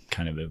 I'm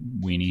kind of a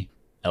weenie.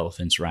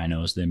 Elephants,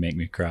 rhinos, they make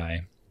me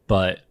cry.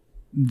 But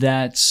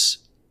that's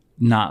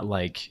not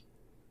like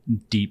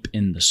deep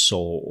in the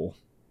soul.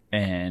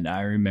 And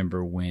I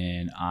remember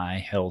when I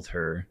held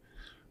her,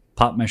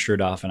 popped my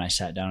shirt off and I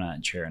sat down on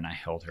that chair and I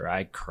held her.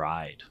 I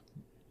cried,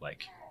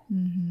 like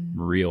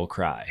real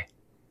cry,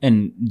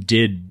 and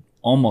did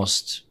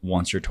almost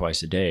once or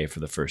twice a day for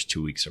the first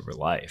 2 weeks of her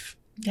life.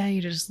 Yeah,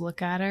 you just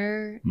look at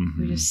her,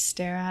 we just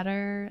stare at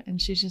her,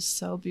 and she's just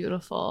so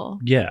beautiful.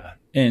 Yeah.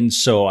 And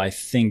so I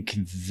think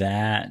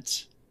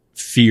that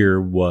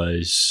fear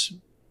was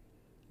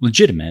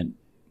legitimate,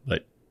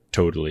 but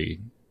totally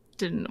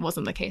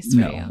wasn't the case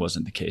for you. No,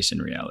 wasn't the case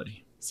in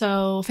reality.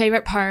 So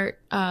favorite part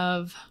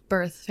of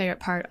birth, favorite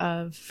part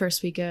of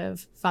first week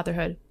of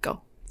fatherhood,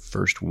 go.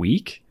 First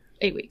week?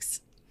 8 weeks.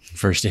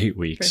 First 8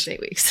 weeks. First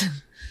 8 weeks.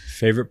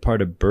 Favorite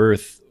part of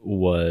birth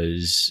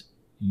was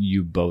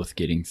you both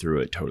getting through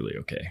it totally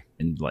okay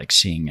and like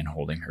seeing and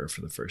holding her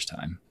for the first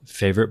time.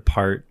 Favorite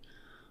part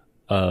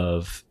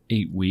of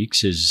 8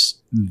 weeks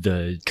is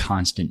the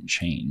constant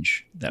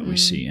change that we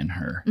see in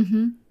her.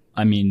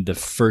 I mean, the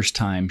first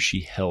time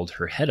she held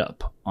her head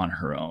up on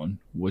her own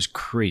was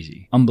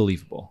crazy,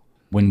 unbelievable.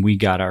 When we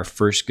got our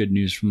first good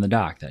news from the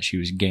doc that she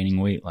was gaining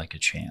weight like a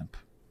champ,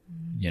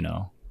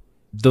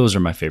 those are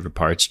my favorite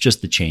parts,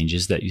 just the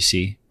changes that you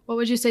see. What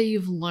would you say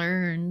you've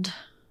learned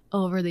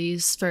over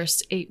these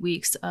first 8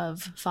 weeks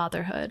of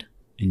fatherhood?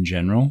 In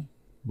general,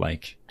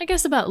 like, I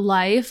guess about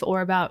life or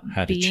about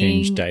how to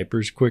change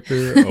diapers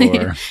quicker,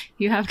 or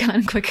you have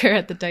gotten quicker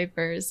at the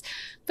diapers,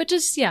 but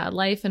just,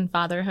 life and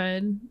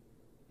fatherhood.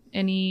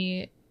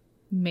 Any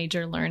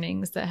major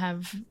learnings that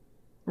have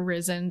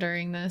risen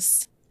during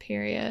this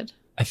period?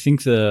 I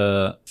think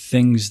the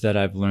things that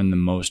I've learned the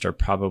most are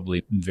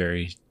probably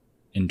very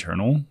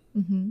internal.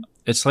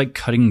 It's like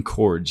cutting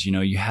cords.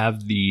 You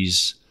have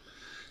these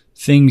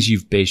things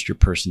you've based your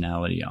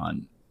personality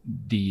on,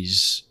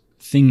 these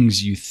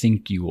things you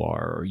think you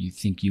are or you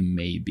think you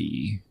may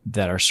be,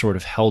 that are sort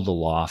of held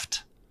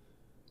aloft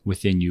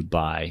within you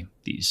by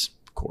these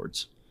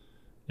cords.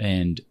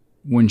 And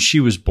when she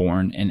was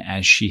born and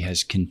as she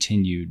has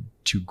continued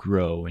to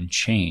grow and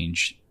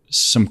change,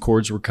 some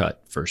cords were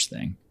cut first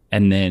thing.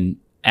 And then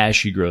as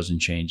she grows and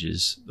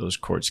changes, those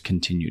cords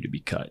continue to be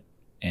cut.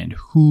 And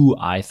who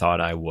I thought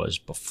I was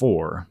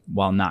before,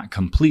 while not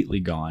completely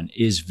gone,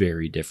 is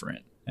very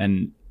different.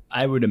 And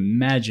I would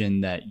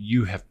imagine that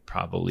you have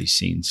probably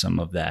seen some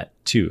of that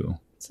too.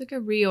 It's like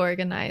a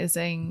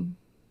reorganizing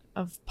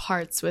of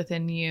parts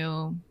within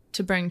you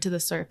to bring to the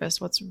surface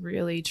what's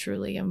really,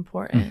 truly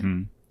important.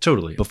 Mm-hmm.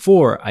 Totally.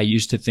 Before, I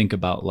used to think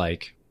about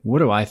like, what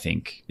do I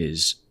think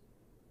is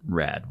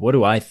rad? What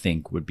do I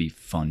think would be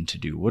fun to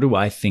do? What do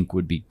I think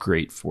would be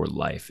great for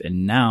life?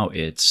 And now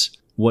it's,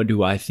 what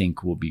do I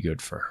think will be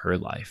good for her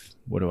life?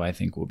 What do I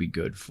think will be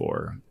good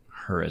for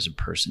her as a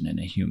person and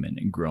a human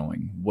and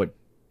growing? What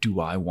do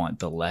I want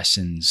the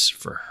lessons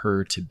for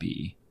her to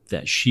be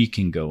that she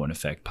can go and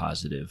affect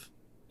positive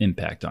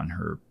impact on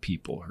her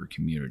people, her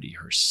community,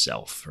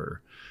 herself,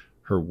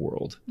 her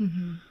world?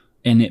 Mm-hmm.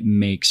 And it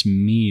makes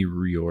me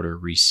reorder,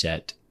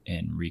 reset,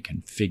 and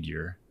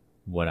reconfigure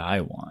what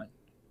I want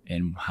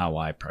and how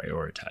I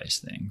prioritize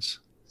things.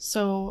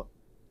 So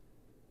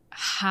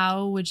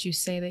how would you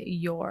say that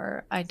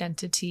your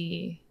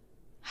identity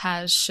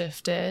has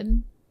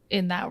shifted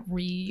in that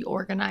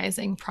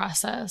reorganizing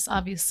process?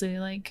 Obviously,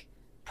 like,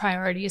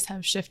 priorities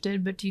have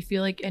shifted, but do you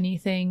feel like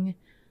anything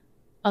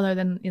other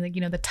than, like,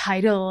 you know, the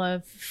title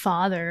of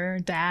father,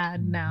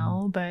 dad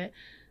now, but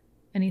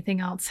anything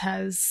else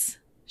has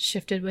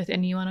shifted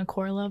within you on a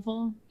core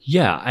level?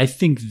 Yeah, I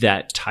think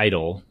that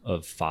title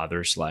of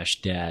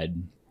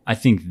father/dad, I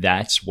think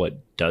that's what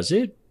does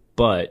it,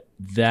 but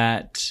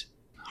that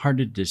hard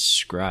to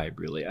describe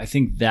really. I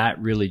think that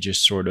really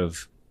just sort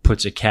of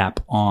puts a cap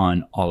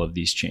on all of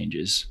these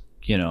changes,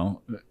 you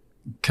know,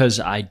 because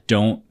I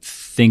don't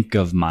think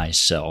of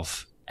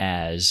myself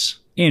as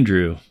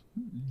Andrew.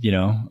 You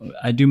know,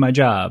 I do my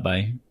job.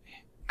 I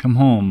come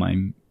home.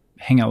 I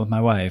hang out with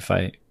my wife.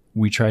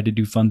 We try to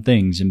do fun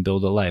things and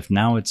build a life.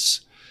 Now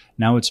it's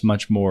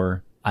much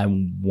more, I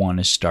want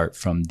to start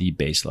from the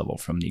base level,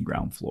 from the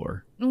ground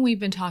floor. We've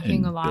been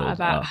talking a lot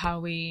about how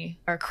we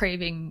are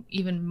craving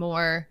even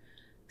more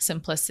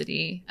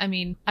simplicity. I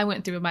mean, I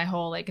went through my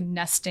whole like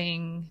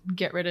nesting,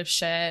 get rid of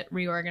shit,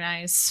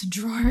 reorganize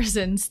drawers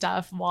and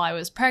stuff while I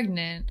was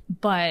pregnant.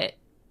 But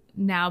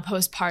now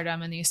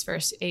postpartum in these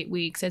first 8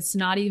 weeks, it's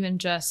not even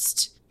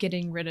just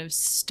getting rid of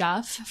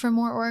stuff for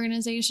more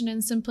organization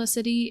and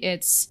simplicity.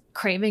 It's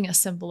craving a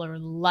simpler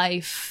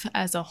life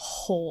as a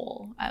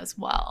whole as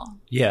well.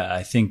 Yeah,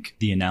 I think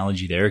the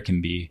analogy there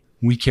can be,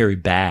 we carry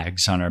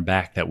bags on our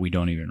back that we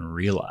don't even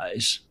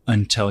realize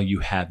until you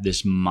have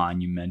this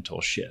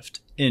monumental shift.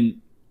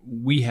 And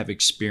we have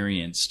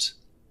experienced,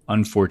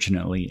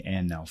 unfortunately,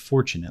 and now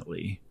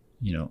fortunately,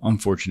 you know,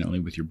 unfortunately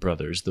with your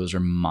brothers, those are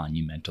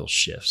monumental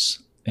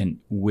shifts. And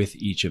with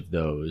each of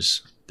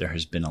those, there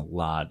has been a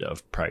lot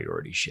of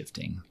priority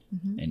shifting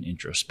and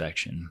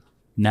introspection.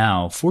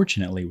 Now,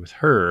 fortunately with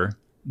her,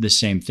 the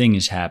same thing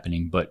is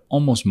happening, but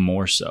almost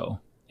more so.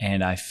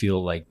 And I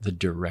feel like the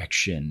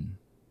direction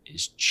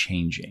is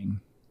changing.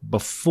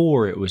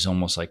 Before, it was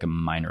almost like a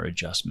minor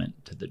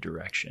adjustment to the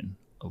direction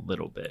a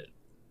little bit.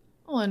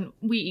 Well, and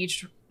we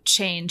each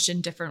changed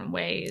in different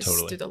ways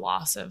through the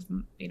loss of,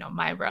 you know,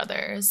 my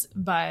brothers.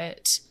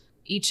 But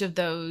each of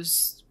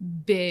those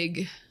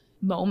big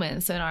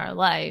moments in our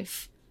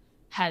life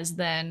has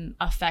then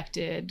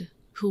affected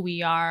who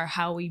we are,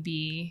 how we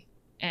be,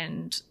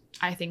 and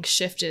I think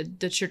shifted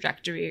the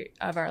trajectory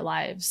of our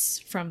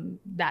lives from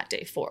that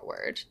day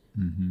forward.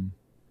 Mm-hmm.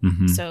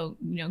 Mm-hmm. So,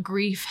 you know,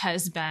 grief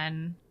has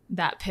been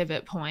that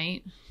pivot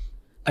point.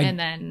 And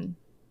then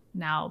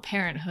now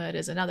parenthood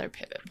is another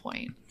pivot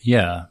point.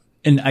 Yeah.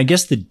 And I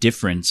guess the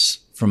difference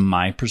from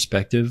my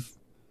perspective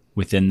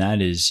within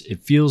that is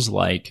it feels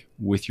like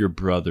with your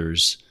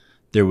brothers,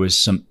 there was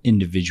some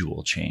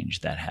individual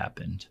change that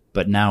happened.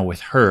 But now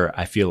with her,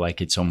 I feel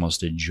like it's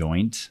almost a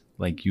joint.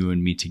 Like you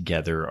and me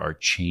together are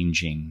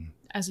changing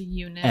as a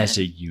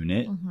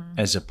unit,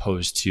 as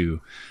opposed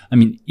to, I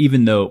mean,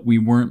 even though we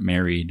weren't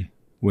married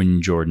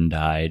when Jordan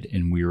died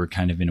and we were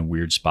kind of in a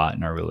weird spot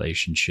in our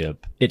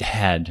relationship, it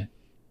had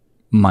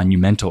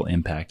monumental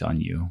impact on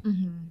you.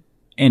 Mm-hmm.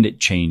 And it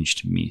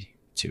changed me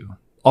too.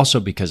 Also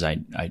because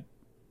I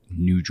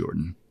knew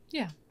Jordan.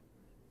 Yeah.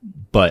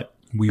 But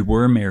we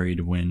were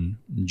married when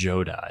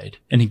Joe died.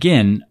 And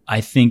again,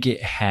 I think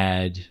it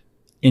had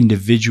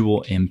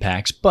individual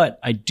impacts, but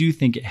I do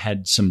think it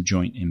had some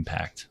joint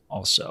impact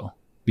also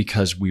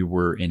because we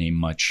were in a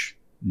much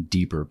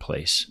deeper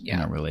place in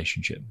our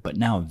relationship. But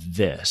now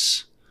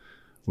this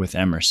with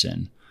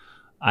Emerson,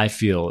 I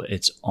feel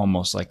it's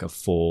almost like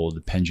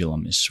the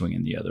pendulum is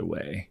swinging the other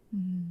way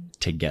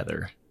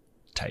together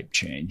type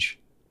change.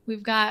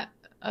 We've got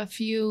a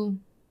few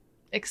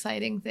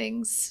exciting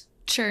things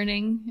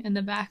churning in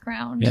the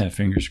background. Yeah,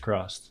 fingers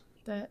crossed.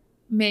 That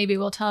maybe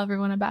we'll tell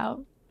everyone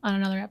about on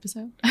another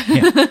episode.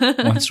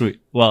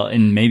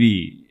 And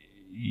maybe,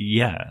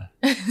 yeah.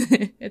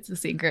 It's a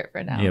secret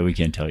for now. Yeah, we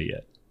can't tell you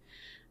yet.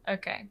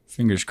 Okay.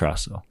 Fingers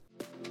crossed though.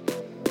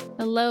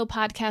 Hello,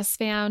 podcast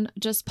fam.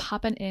 Just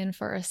popping in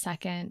for a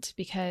second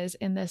because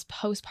in this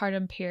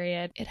postpartum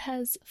period, it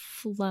has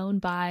flown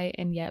by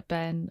and yet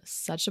been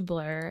such a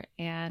blur,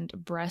 and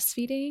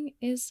breastfeeding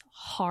is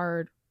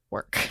hard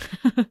work.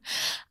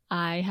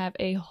 I have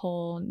a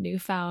whole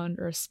newfound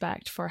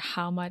respect for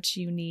how much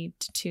you need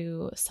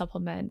to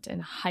supplement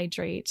and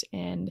hydrate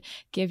and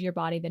give your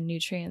body the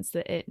nutrients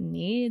that it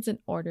needs in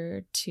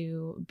order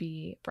to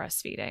be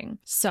breastfeeding.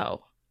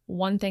 So,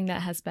 one thing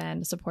that has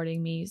been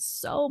supporting me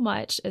so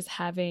much is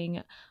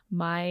having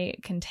my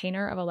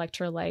container of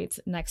electrolytes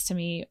next to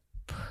me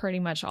pretty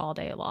much all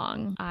day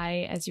long.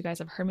 As you guys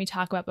have heard me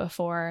talk about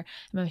before,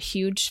 I'm a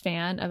huge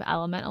fan of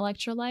Element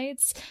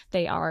electrolytes.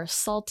 They are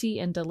salty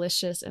and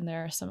delicious, and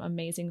there are some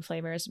amazing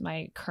flavors.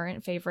 My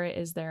current favorite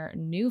is their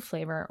new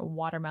flavor,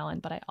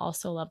 watermelon, but I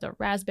also love the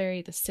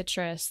raspberry, the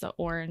citrus, the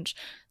orange.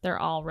 They're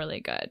all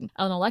really good. And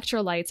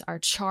electrolytes are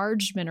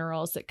charged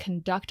minerals that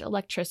conduct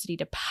electricity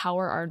to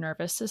power our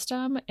nervous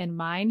system, and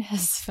mine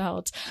has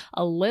felt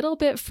a little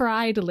bit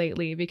fried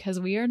lately because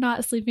we are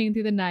not sleeping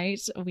through the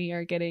night. We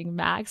are getting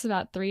max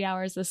about 3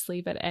 hours of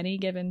sleep at any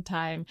given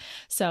time.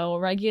 So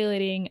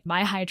regulating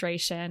my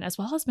hydration as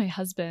well as my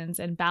husband's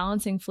and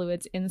balancing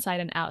fluids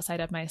inside and outside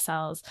of my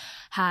cells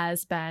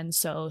has been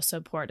so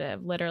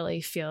supportive.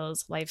 Literally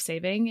feels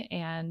life-saving.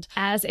 And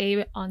as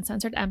a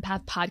Uncensored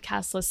Empath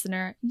podcast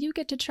listener, you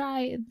get to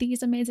try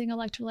these amazing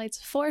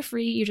electrolytes for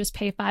free. You just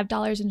pay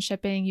 $5 in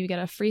shipping. You get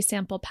a free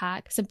sample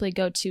pack. Simply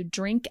go to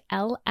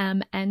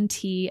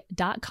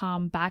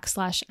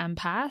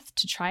drinklmnt.com/empath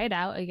to try it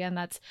out. Again,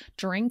 that's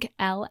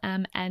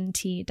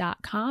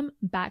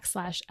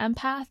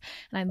drinklmnt.com/empath.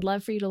 And I'd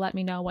love for you to let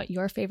me know what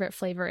your favorite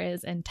flavor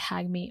is and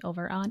tag me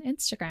over on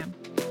Instagram.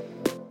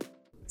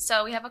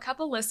 So we have a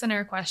couple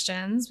listener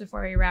questions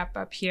before we wrap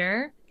up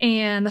here.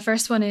 And the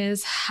first one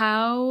is,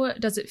 how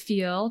does it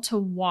feel to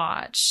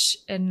watch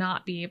and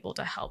not be able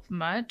to help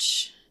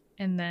much?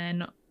 And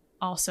then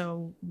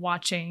also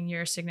watching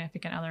your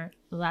significant other,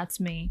 that's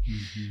me,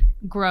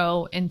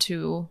 grow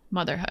into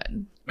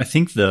motherhood. I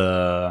think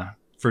the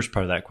first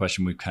part of that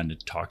question we've kind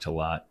of talked a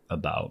lot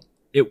about.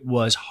 It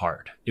was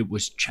hard. It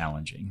was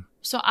challenging.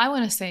 So I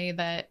want to say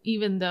that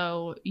even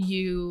though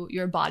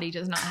your body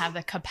does not have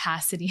the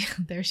capacity,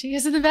 there she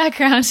is in the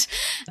background,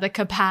 the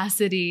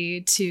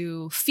capacity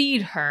to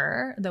feed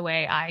her the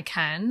way I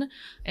can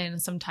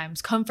and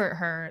sometimes comfort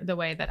her the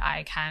way that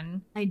I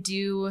can, I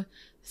do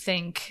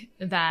think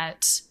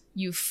that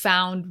you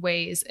found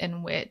ways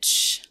in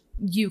which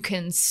you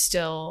can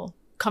still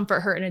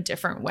comfort her in a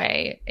different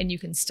way, and you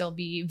can still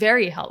be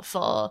very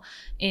helpful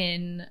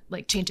in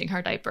like changing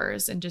her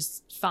diapers and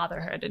just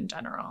fatherhood in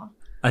general.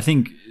 I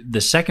think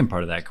the second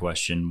part of that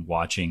question,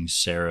 watching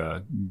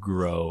Sarah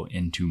grow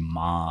into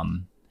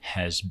mom,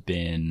 has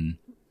been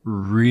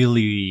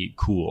really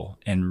cool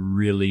and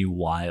really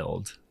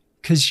wild.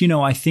 Because,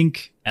 I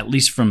think, at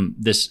least from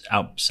this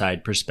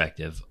outside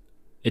perspective,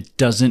 it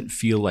doesn't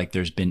feel like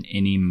there's been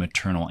any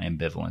maternal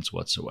ambivalence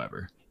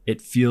whatsoever.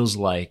 It feels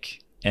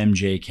like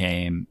MJ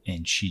came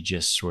and she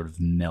just sort of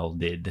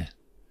melded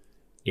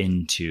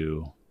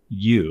into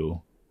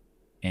you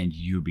and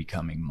you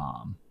becoming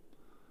mom.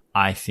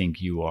 I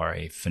think you are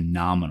a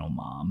phenomenal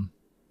mom,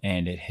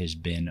 and it has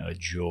been a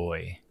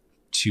joy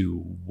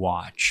to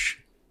watch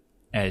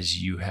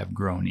as you have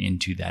grown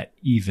into that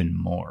even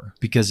more,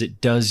 because it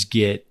does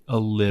get a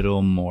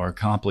little more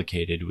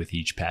complicated with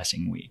each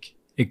passing week.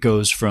 It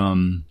goes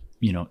from,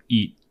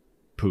 eat,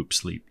 poop,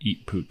 sleep,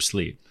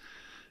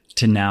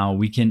 to now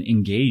we can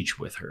engage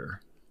with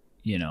her,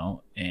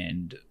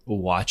 and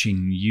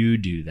watching you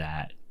do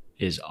that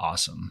is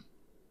awesome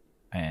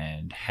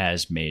and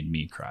has made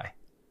me cry.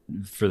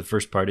 For the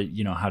first part,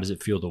 how does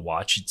it feel to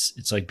watch?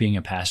 It's like being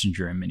a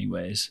passenger in many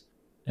ways.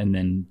 And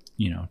then,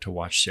 to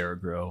watch Sarah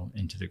grow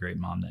into the great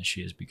mom that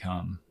she has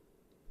become.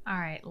 All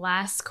right,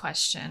 last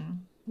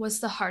question. What's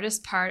the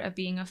hardest part of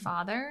being a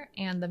father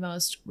and the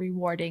most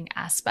rewarding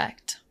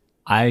aspect?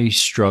 I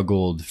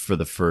struggled for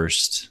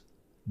the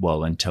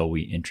until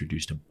we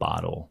introduced a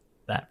bottle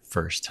that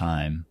first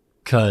time,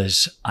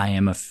 because I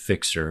am a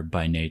fixer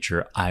by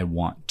nature. I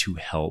want to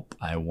help.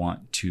 I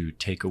want to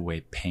take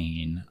away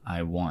pain.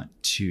 I want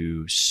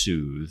to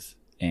soothe.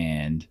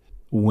 And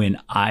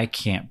when I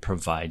can't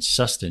provide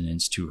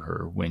sustenance to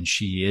her when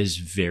she is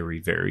very,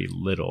 very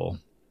little,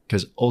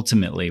 because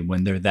ultimately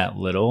when they're that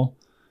little,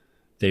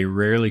 they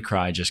rarely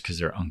cry just because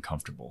they're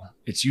uncomfortable.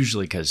 It's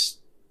usually because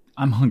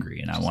I'm hungry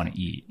and I want to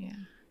eat. Yeah.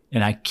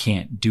 And I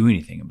can't do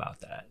anything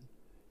about that.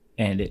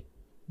 And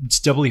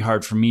it's doubly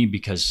hard for me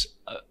because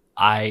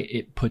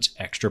it puts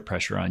extra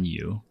pressure on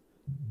you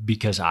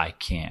because I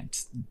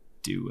can't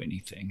do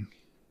anything.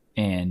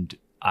 And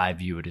I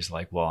view it as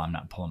like, well, I'm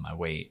not pulling my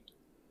weight.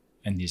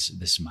 And this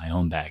is my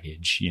own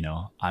baggage,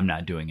 I'm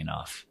not doing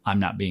enough. I'm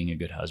not being a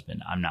good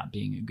husband. I'm not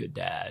being a good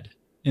dad.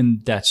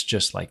 And that's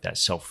just like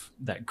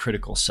that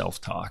critical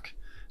self-talk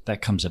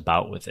that comes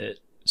about with it.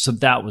 So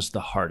that was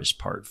the hardest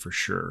part for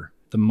sure.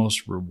 The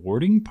most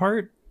rewarding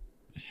part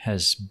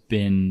has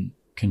been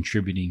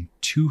contributing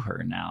to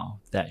her now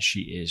that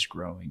she is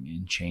growing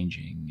and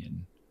changing.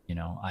 And,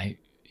 I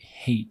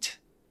hate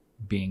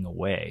being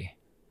away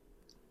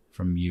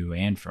from you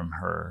and from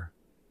her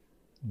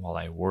while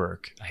I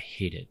work. I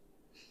hate it.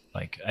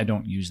 Like, I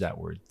don't use that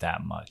word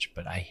that much,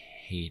 but I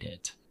hate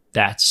it.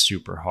 That's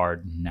super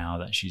hard now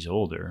that she's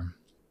older,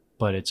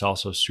 but it's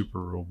also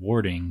super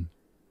rewarding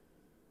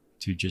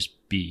to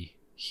just be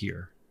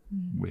here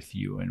with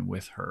you and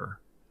with her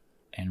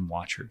and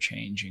watch her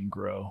change and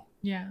grow.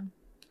 Yeah.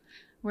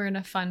 We're in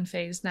a fun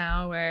phase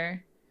now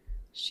where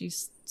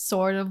she's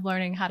sort of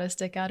learning how to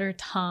stick out her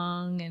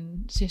tongue,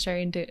 and she's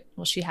starting to,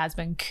 well, she has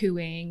been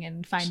cooing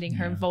and finding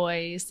her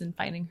voice and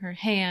finding her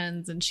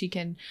hands, and she's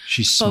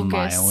focus.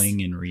 Smiling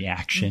in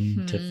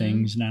reaction to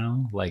things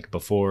now. Like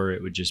before,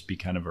 it would just be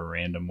kind of a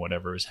random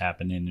whatever is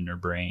happening in her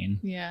brain.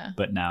 Yeah.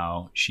 But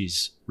now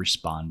she's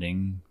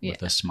responding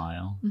with a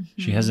smile.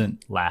 She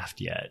hasn't laughed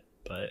yet,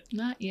 but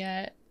not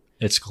yet.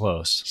 It's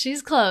close.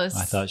 She's close.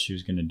 I thought she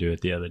was going to do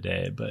it the other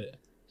day, but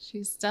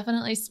she's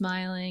definitely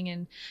smiling,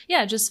 and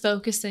yeah, just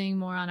focusing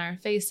more on our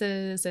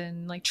faces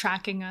and like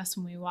tracking us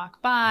when we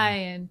walk by,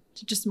 and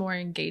just more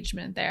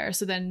engagement there.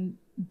 So then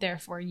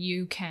therefore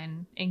you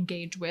can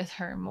engage with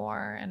her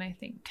more, and I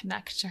think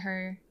connect to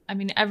her. I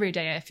mean, every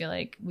day I feel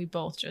like we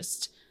both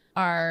just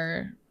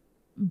are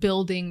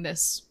building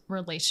this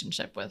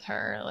relationship with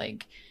her,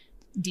 like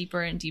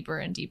deeper and deeper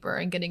and deeper,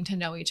 and getting to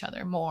know each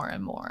other more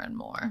and more and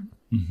more.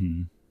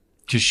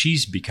 Because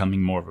she's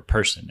becoming more of a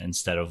person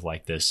instead of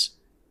like this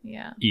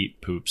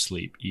eat, poop,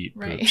 sleep, eat,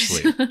 poop,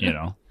 sleep, you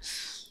know.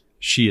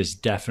 She is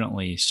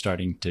definitely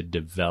starting to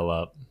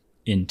develop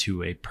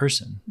into a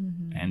person,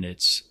 and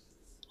it's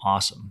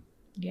awesome.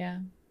 Yeah.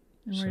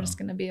 And we're just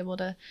going to be able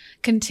to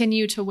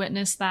continue to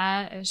witness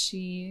that as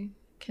she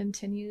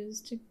continues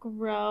to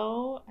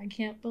grow. I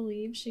can't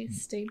believe she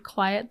stayed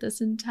quiet this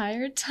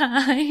entire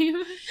time.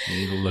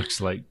 It looks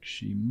like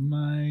she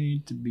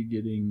might be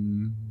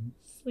getting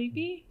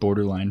sleepy,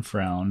 borderline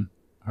frown.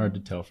 Hard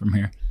to tell from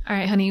here. All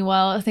right, honey.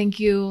 Well, thank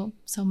you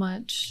so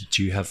much.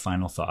 Do you have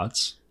final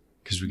thoughts?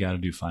 Because we got to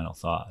do final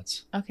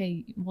thoughts.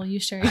 Okay. Well, you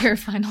share your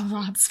final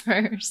thoughts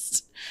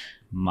first.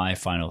 My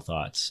final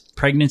thoughts.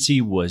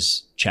 Pregnancy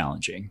was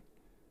challenging.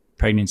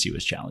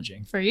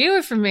 For you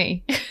or for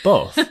me?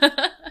 Both.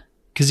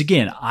 Because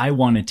again, I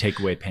want to take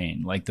away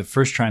pain. Like the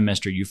first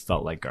trimester, you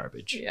felt like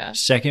garbage. Yeah.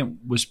 Second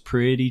was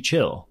pretty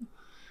chill.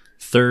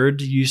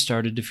 Third, you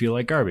started to feel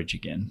like garbage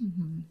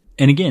again.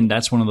 And again,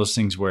 that's one of those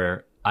things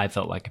where I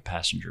felt like a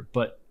passenger.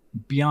 But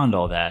beyond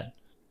all that,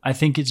 I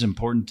think it's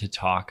important to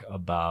talk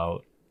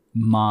about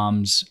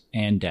moms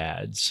and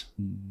dads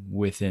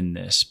within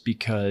this,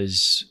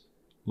 because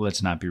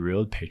let's not be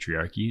real,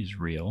 patriarchy is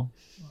real.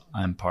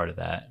 I'm part of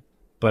that.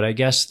 But I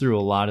guess through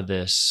a lot of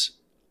this,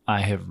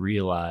 I have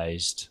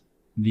realized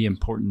the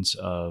importance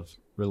of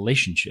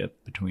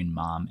relationship between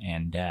mom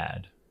and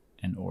dad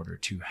in order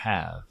to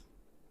have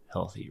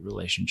healthy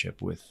relationship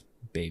with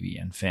baby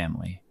and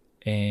family.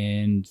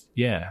 And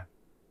yeah,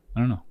 I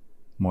don't know,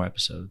 more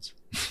episodes.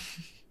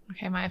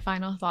 Okay, my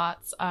final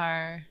thoughts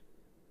are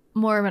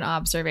more of an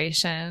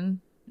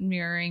observation,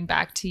 mirroring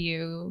back to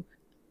you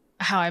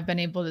how I've been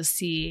able to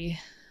see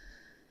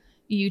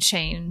you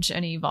change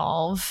and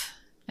evolve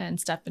and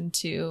step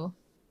into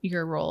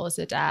your role as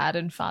a dad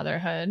and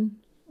fatherhood,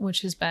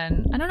 which has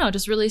been, I don't know,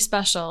 just really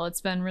special.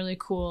 It's been really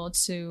cool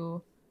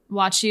to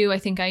watch you. I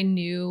think I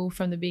knew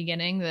from the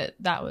beginning that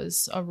that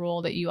was a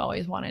role that you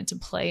always wanted to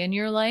play in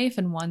your life,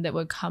 and one that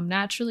would come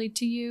naturally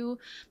to you.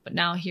 But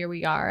now here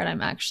we are, and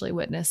I'm actually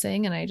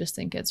witnessing, and I just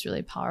think it's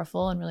really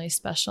powerful and really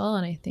special.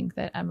 And I think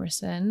that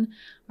Emerson,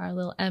 our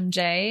little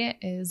MJ,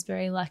 is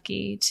very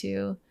lucky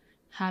to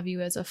have you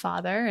as a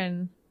father,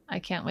 and I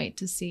can't wait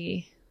to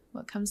see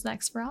what comes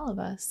next for all of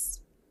us.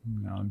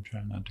 No, I'm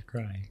trying not to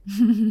cry.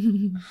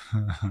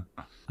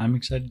 I'm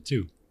excited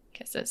too.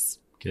 Kisses.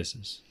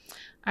 Kisses.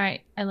 All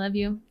right. I love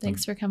you.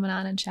 Thanks for coming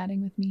on and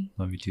chatting with me.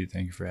 Love you too.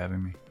 Thank you for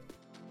having me.